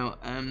me about?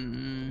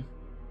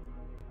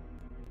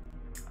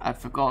 I've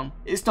forgotten.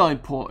 It's not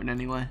important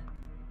anyway.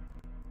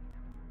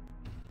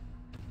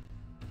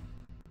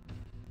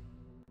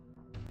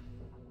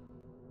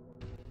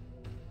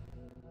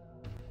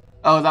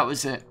 Oh, that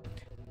was it.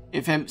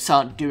 If imps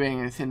aren't doing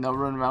anything, they'll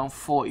run around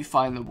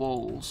fortifying the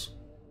walls.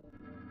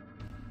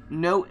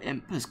 No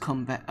imp has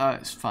come back. Oh,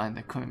 it's fine.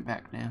 They're coming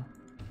back now.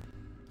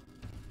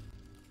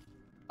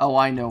 Oh,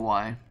 I know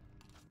why.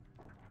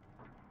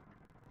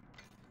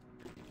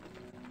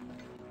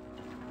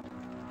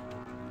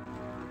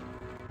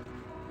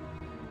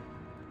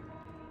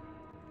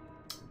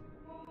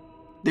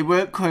 They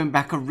weren't coming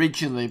back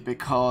originally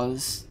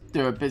because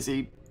they were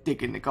busy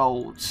digging the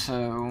gold,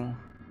 so...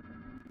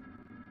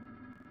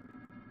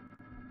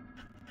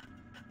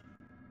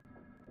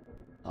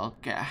 I'll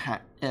get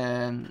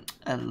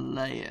a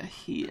layer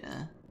here.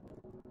 I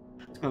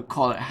was gonna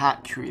call it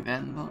hatchery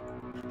then, but...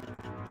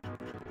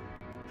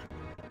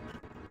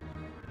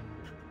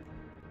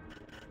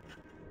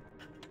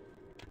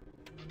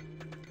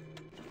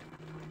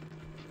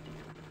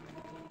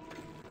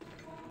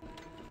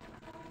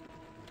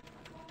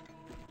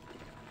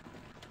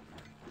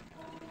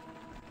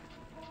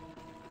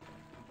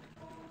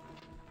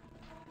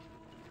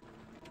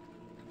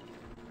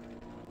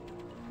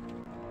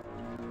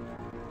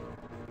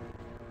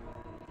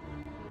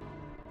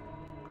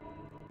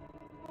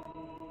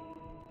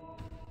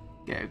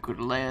 Get a good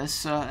layer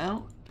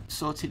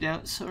sorted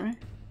out, sorry.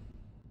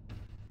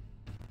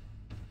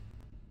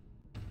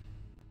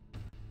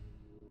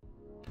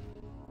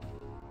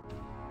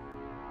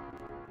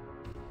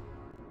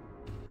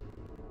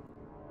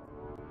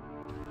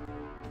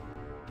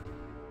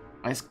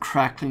 This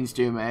crackling's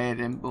doing my head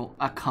in, but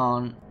I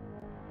can't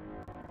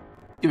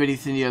do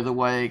anything the other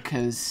way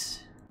because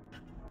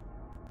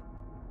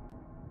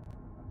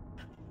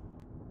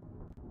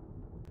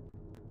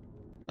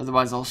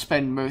otherwise I'll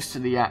spend most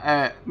of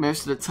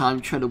the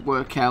time trying to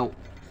work out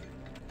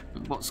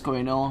what's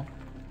going on.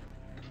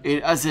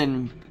 As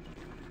in,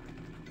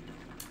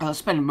 I'll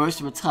spend most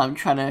of the time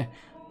trying to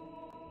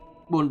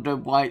wonder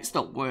why it's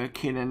not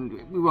working,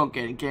 and we won't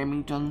get any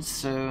gaming done.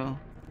 So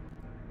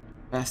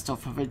best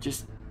off if I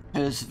just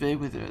persevere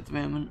with it at the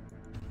moment.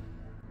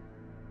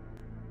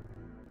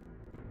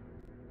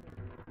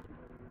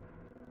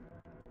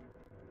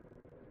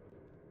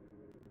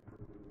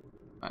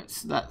 Right,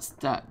 so that's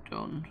that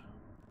done.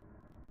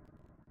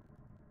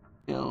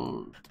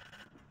 Build.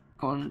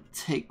 Go and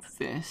take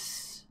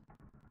this,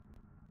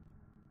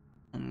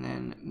 and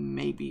then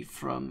maybe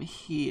from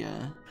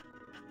here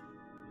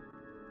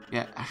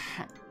get a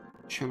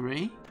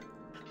hatchery.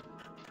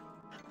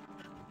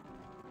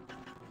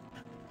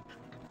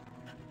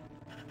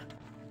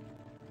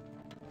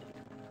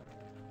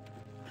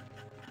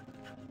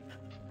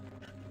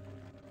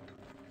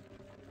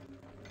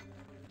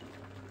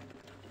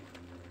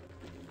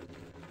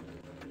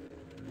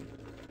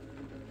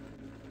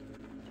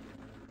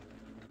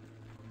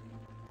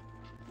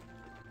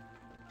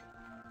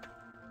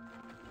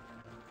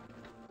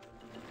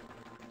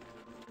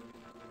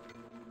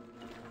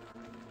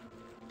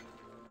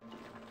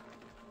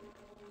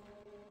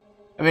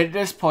 I mean, at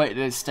this point in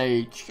this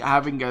stage,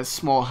 having a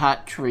small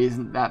hatchery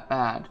isn't that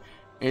bad.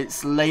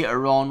 It's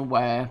later on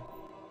where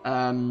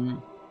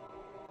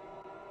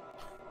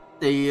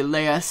the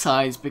layer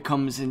size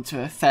becomes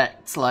into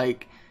effect,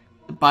 like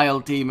the Bile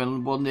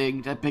Demon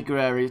wanting a bigger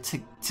area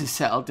to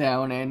settle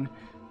down in.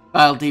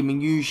 Bile Demon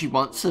usually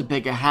wants a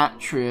bigger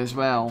hatchery as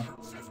well.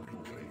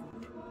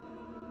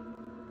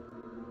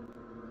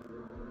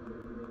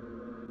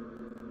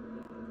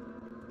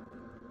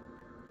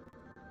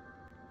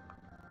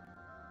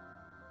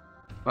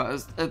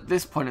 But at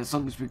this point, as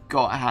long as we've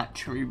got a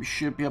hatchery, we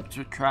should be able to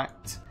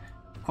attract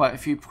quite a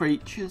few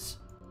creatures.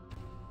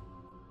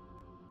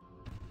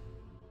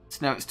 So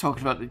now it's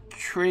talking about the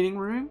training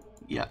room.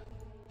 Yeah.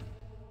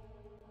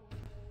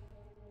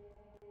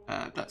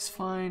 That's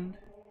fine.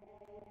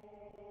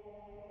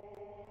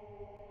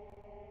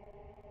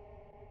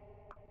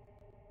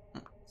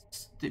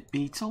 That's the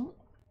beetle.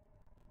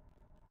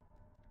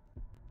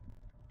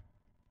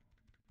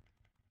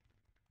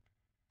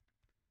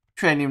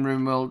 Training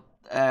room will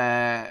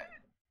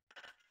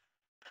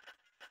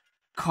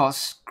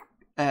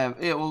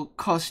it will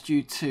cost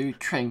you to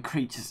train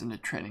creatures in the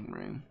training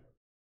room.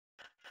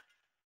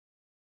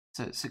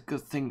 So it's a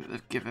good thing that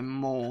they've given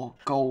more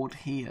gold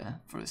here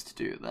for us to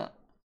do that.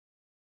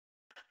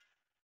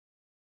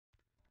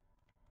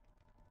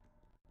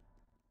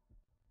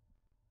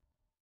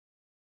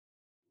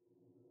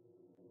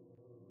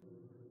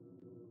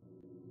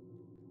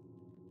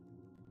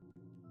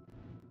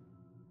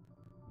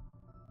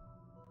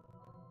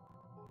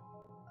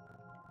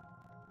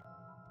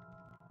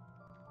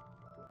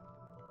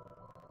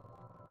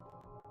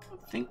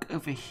 I think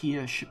over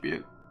here should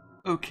be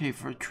okay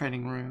for a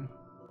training room.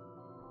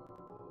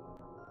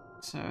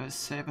 So let's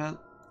say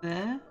about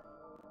there.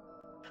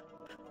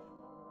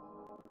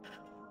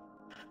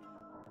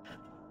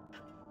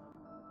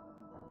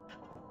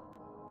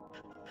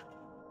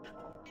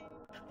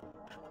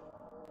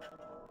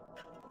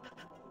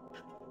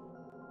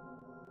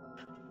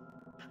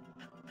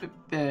 A bit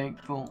big,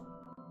 but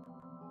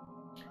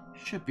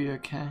should be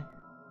okay.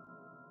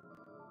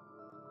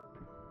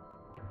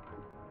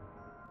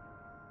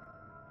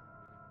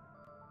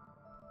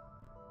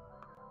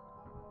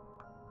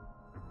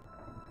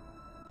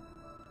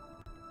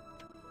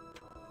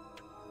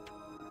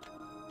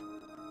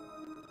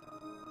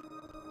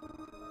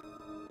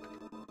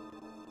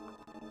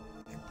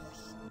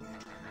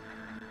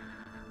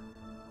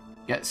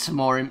 Get some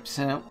more imps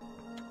out.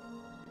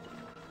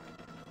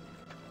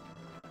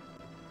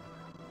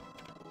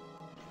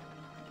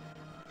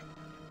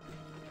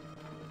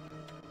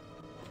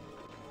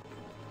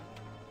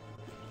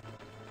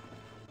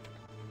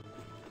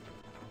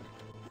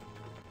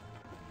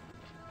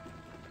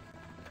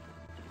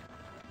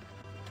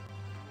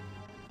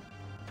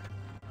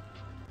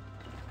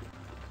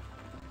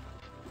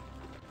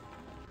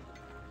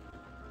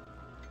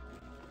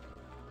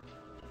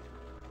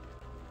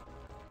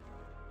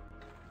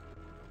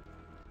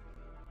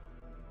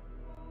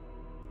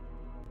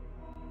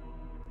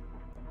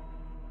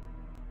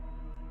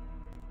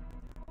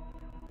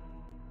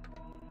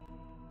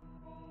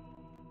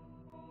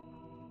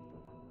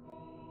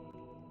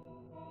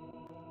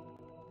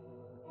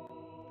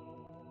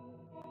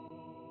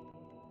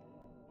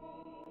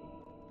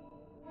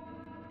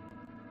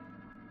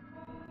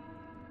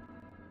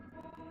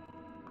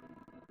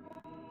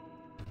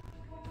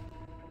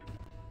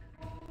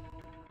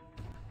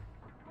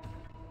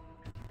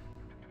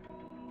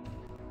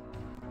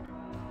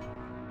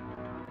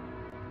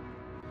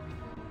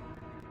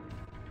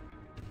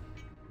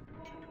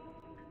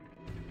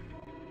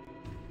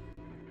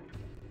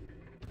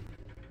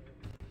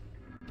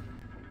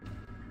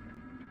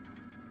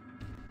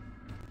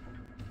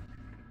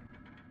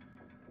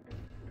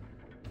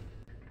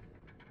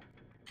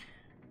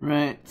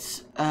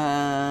 Right,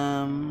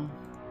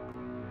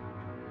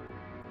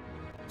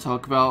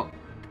 talk about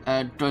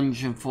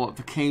dungeon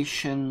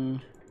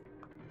fortification.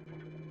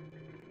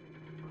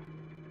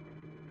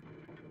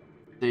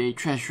 The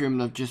treasure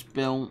room I've just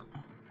built.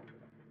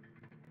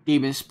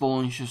 Demon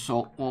spawns just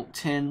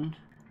walked in.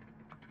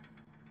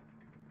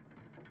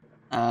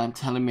 And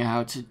telling me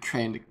how to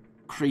train the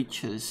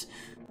creatures.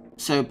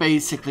 So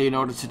basically, in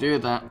order to do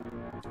that,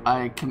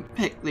 I can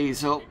pick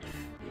these up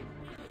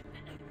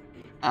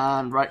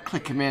and right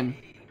click them in,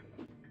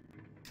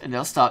 and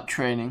they'll start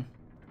training.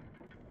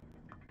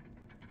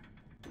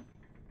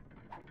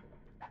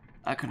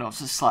 I can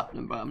also slap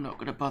them, but I'm not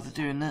going to bother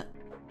doing that.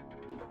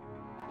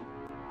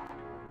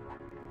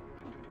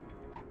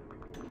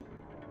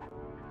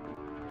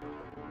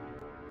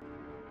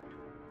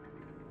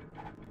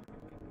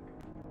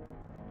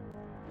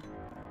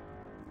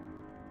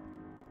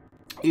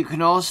 You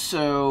can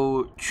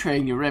also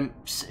train your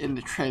imps in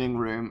the training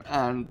room,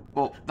 and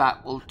what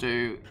that will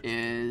do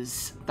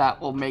is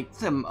that will make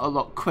them a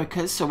lot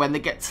quicker. So when they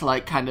get to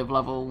like kind of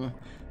level,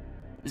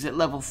 is it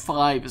level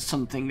 5 or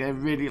something, they're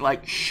really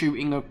like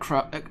shooting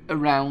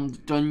around the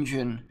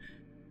dungeon.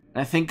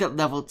 And I think at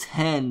level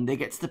 10 they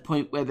get to the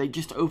point where they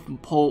just open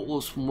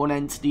portals from one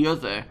end to the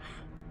other,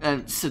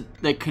 and so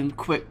they can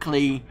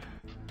quickly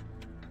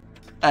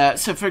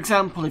So for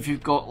example, if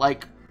you've got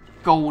like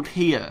gold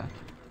here,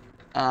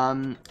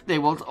 they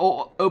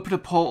will open a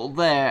portal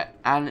there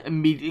and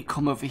immediately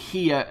come over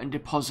here and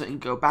deposit and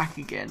go back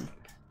again,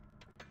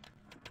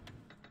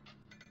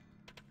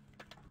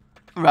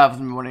 rather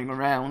than running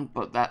around.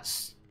 But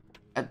that's,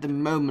 at the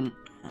moment,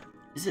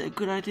 is it a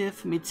good idea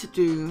for me to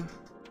do?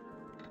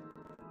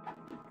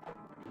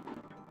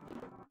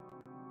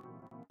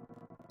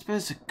 I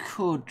suppose I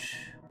could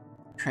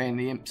train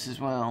the imps as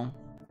well.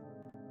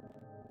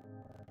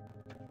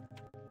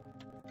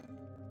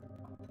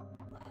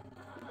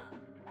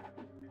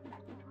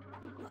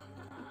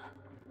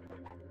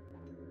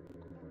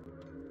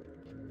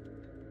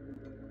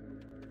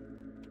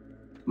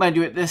 Mind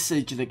you, at this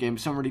stage of the game,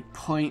 it's not really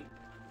point,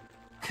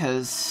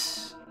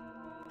 because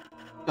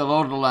the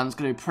Lord of the Land's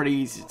going to be pretty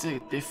easy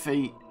to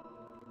defeat.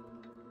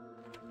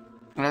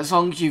 And as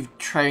long as you've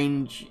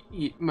trained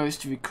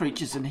most of your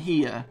creatures in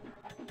here,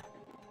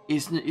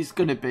 it's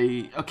going to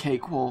be a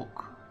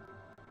cakewalk.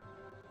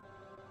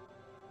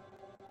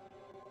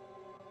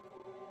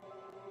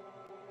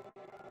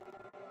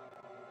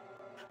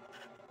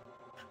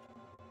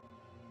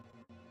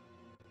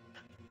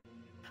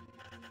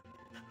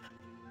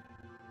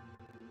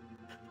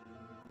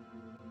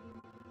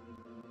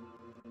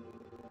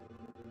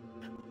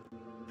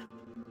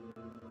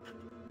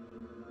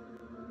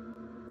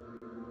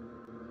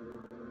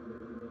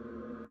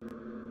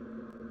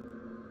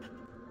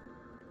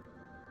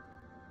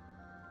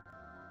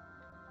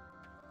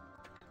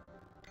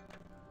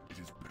 It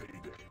is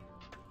payday.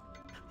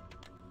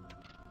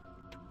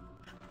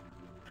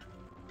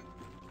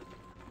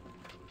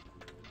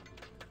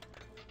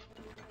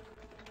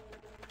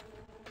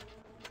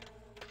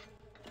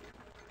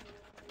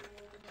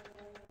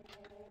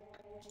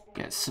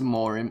 Get some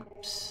more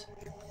imps.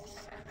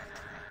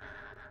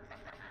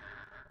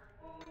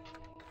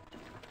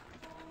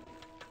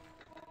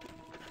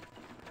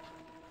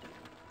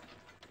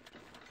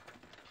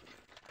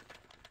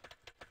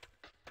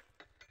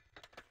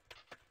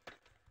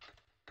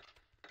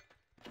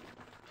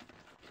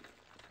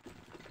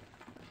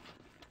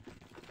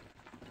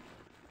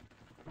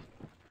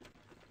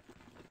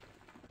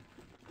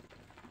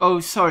 Oh,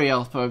 sorry,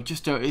 Alpha, I've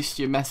just noticed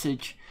your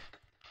message.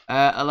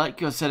 I like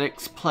your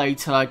ZX Play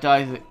Till I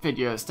Die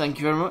videos. Thank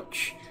you very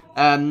much.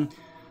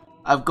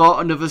 I've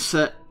got another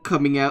set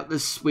coming out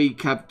this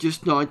week. I've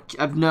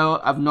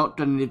not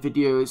done any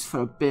videos for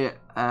a bit.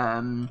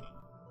 I've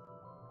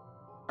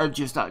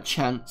just not a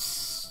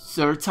chance.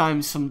 There are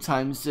times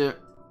sometimes that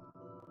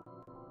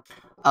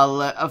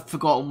I've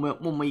forgotten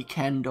one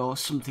weekend or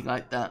something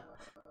like that,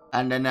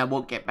 and then I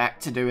won't get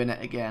back to doing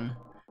it again.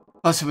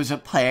 Plus, I was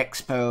at Play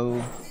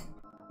Expo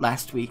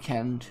last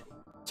weekend,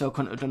 so I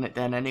couldn't have done it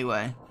then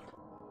anyway.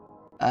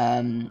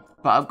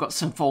 But I've got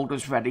some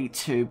folders ready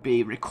to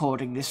be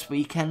recording this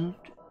weekend,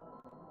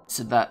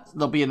 so that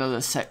there'll be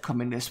another set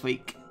coming this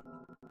week.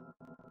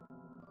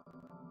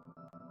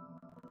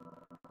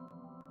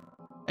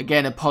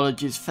 Again,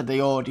 apologies for the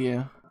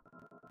audio.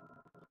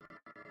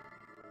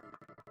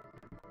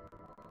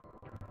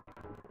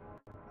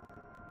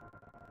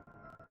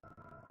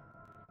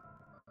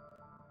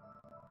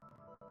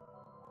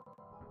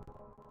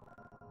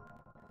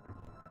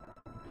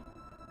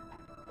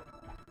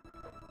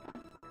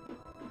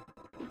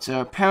 So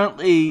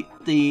apparently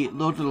the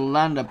Lord of the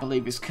Land, I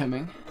believe, is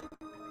coming.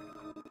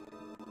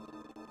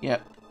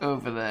 Yep,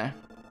 over there.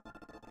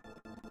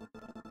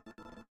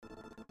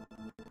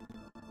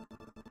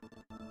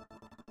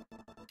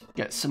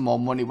 Get some more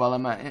money while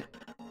I'm at it.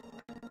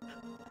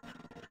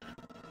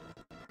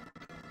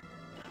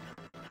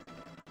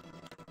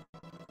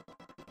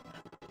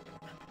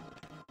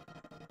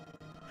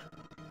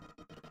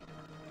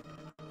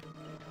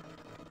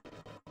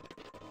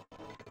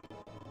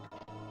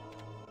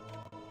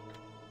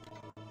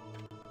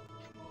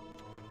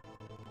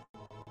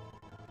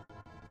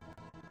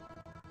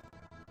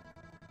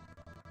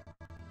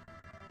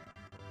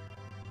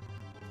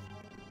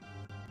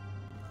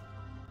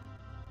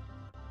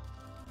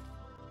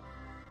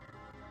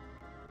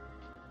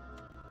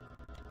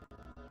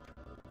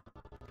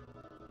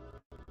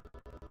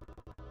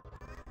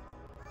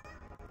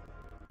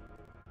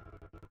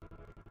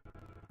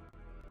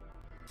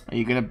 Are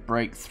you gonna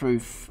break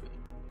through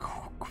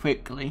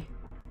quickly?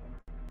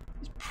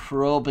 He's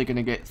probably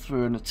gonna get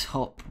through in the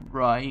top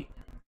right,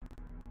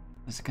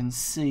 as I can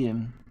see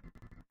him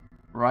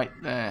right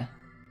there.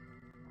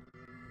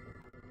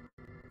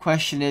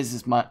 Question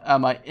is are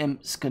my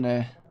imps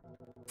gonna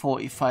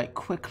fortify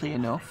quickly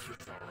enough?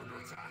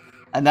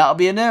 And that'll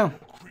be a no.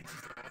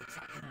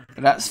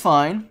 But that's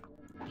fine.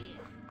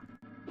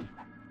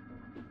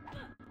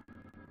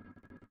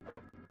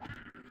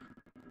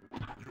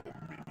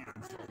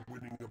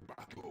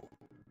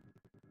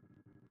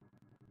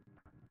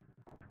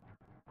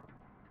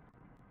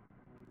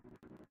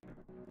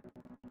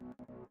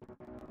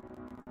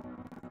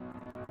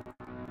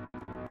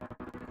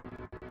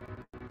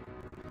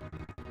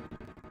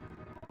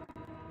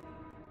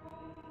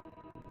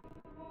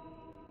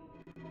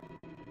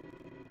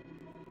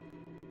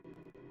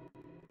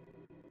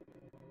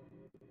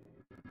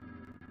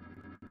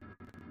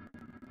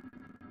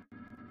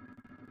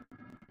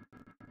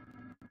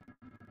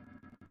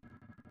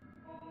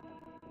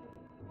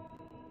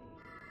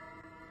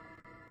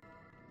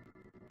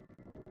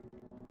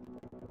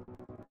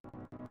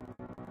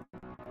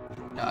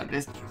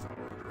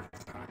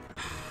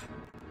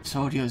 This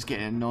audio's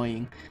getting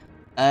annoying.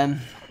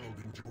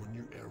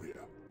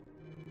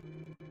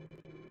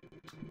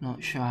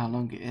 Not sure how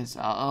long it is.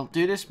 I'll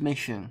do this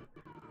mission,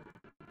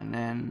 and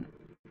then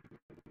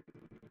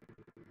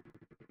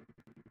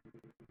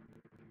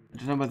I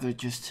don't know whether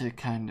just to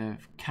kind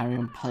of carry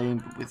on playing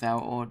but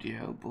without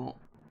audio, but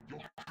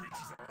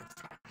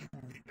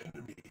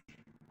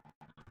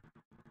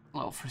a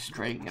little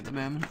frustrating at the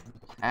moment.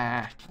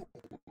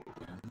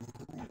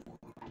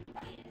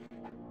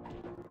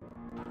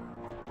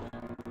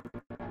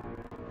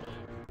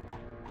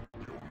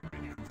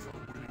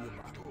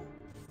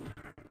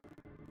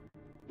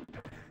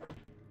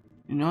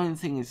 The annoying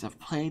thing is I've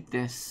played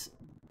this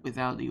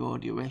without the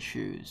audio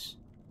issues,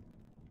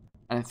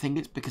 and I think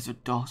it's because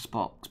of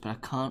DOSBox, but I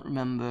can't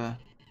remember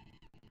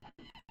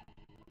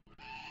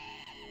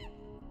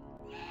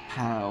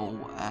how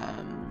I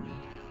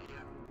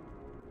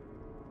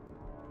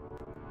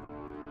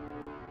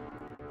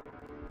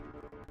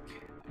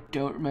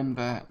don't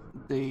remember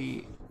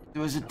there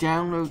was a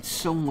download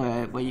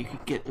somewhere where you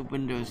could get the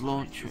Windows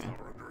launcher,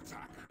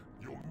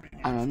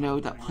 and I know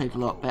that played a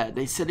lot better.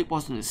 They said it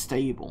wasn't as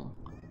stable,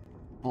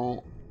 but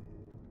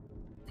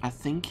I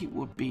think it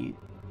would be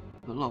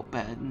a lot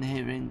better than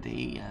hearing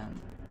the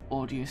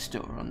audio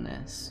stutter on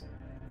this.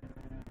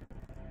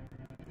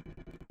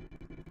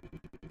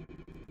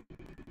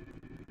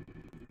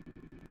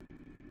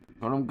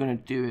 What I'm gonna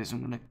do is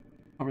I'm gonna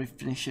probably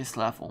finish this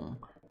level,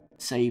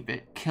 save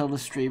it, kill the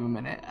stream a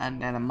minute,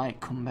 and then I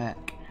might come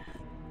back.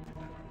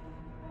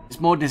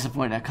 It's more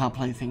disappointing I can't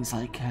play things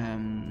like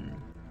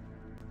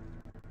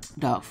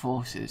Dark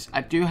Forces.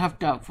 I do have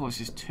Dark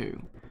Forces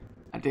 2.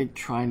 I did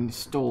try and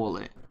install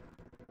it,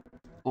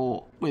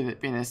 but with it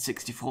being a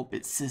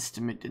 64-bit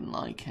system, it didn't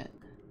like it.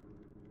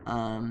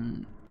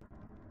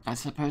 I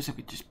suppose I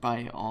could just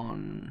buy it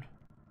on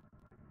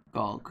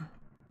GoG.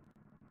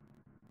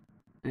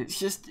 It's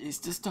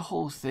just a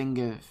whole thing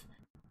of,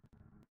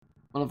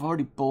 well, I've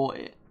already bought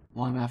it,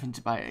 why am I having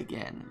to buy it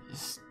again?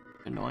 It's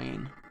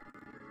annoying.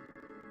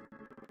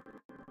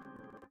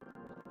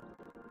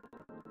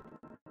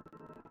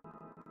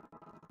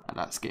 And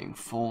that's getting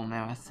full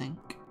now, I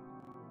think.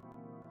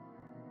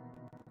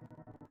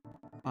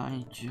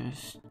 I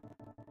just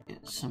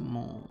get some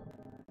more.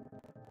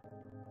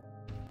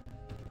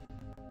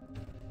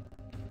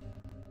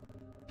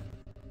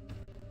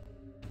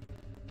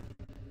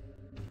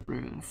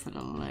 Room for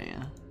the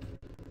layer.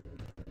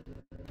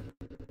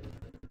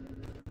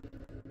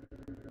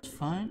 It's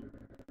fine.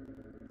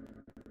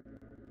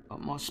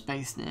 Got more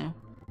space now.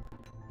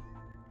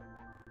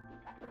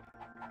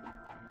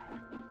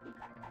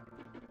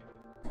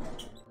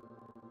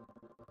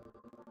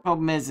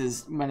 Problem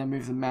is when I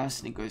move the mouse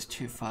and it goes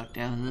too far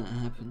down, that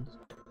happens.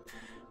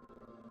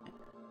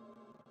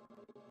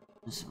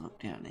 Let's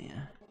look down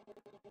here.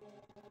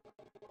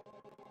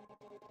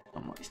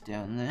 Not much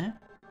down there.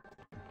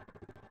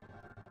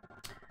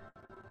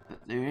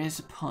 But there is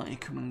a party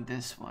coming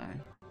this way.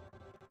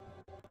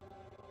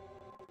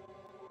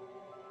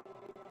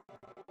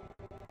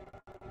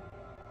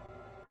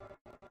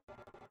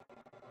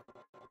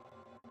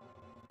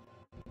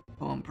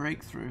 Go on,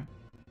 breakthrough.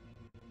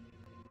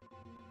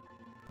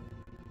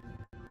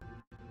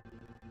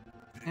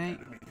 Okay.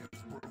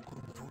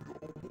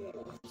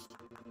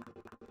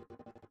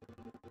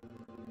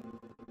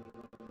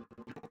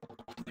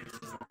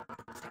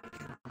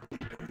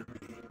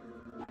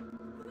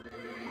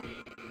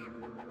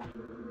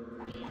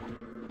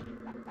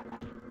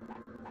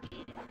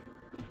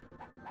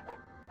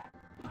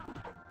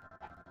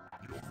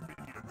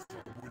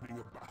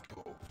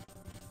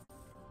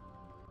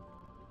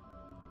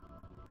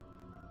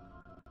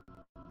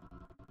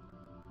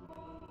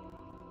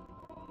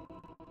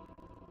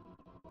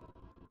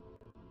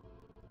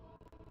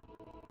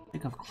 I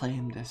think I've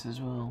claimed this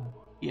as well.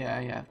 Yeah,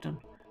 I've done.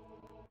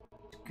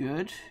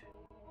 Good.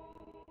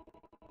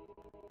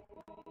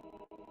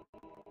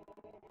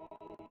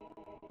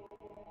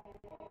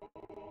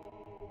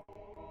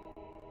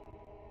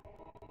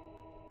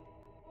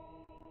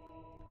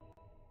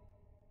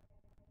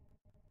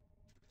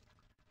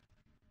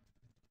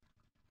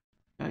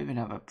 Don't even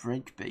have a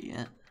bridge bit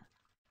yet.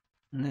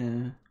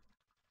 No.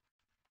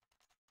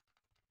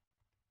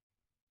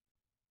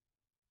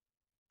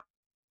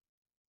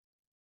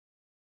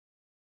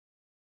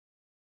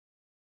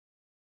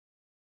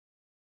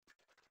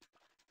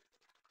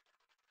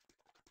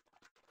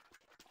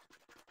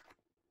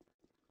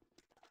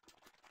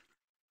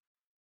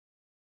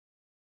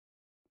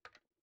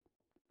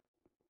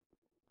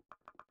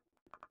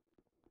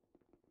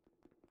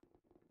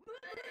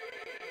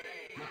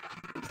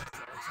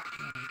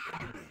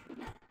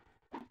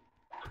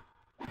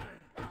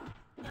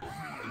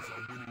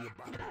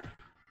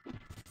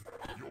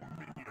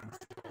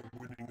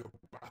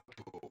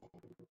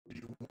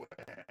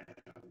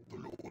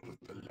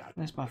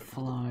 Where's my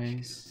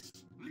flies?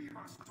 Leave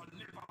us to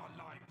live our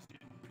lives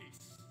in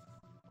peace.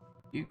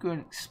 You go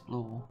and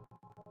explore.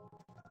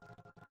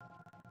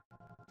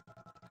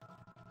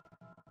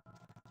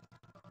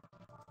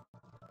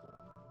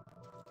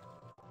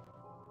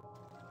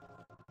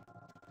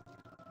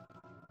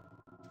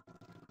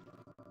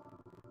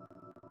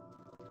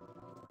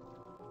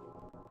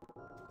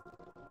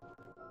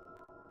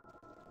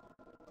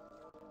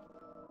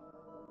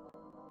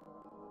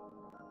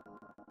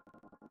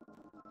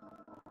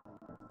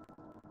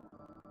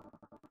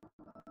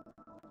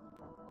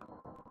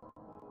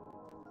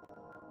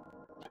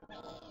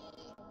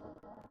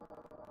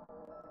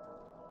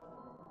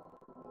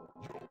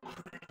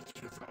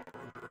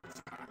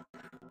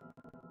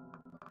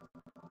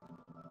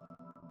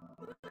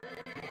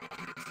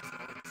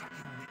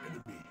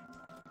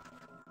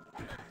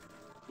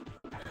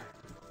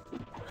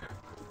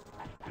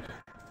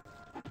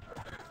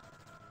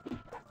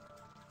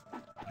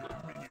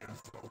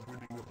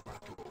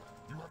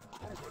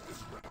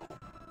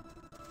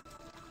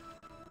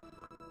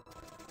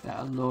 that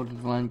a load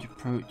of land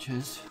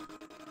approaches.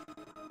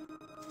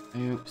 I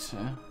hope so.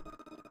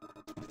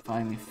 I'll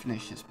finally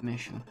finish this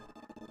mission.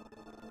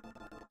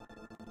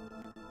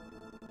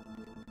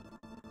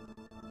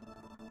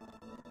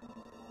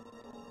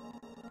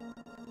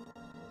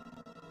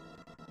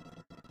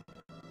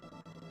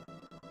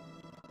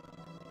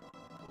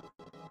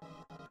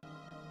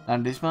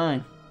 Land is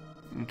mine.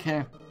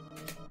 Okay.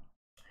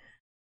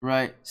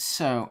 Right,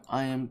 so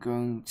I am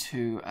going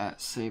to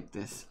save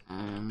this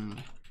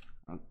and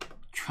I'll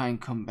try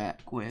and come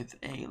back with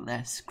a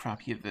less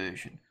crappier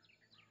version.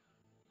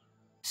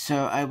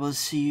 So I will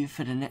see you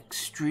for the next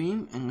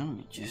stream, and let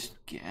me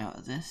just get out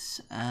of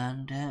this,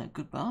 and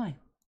goodbye.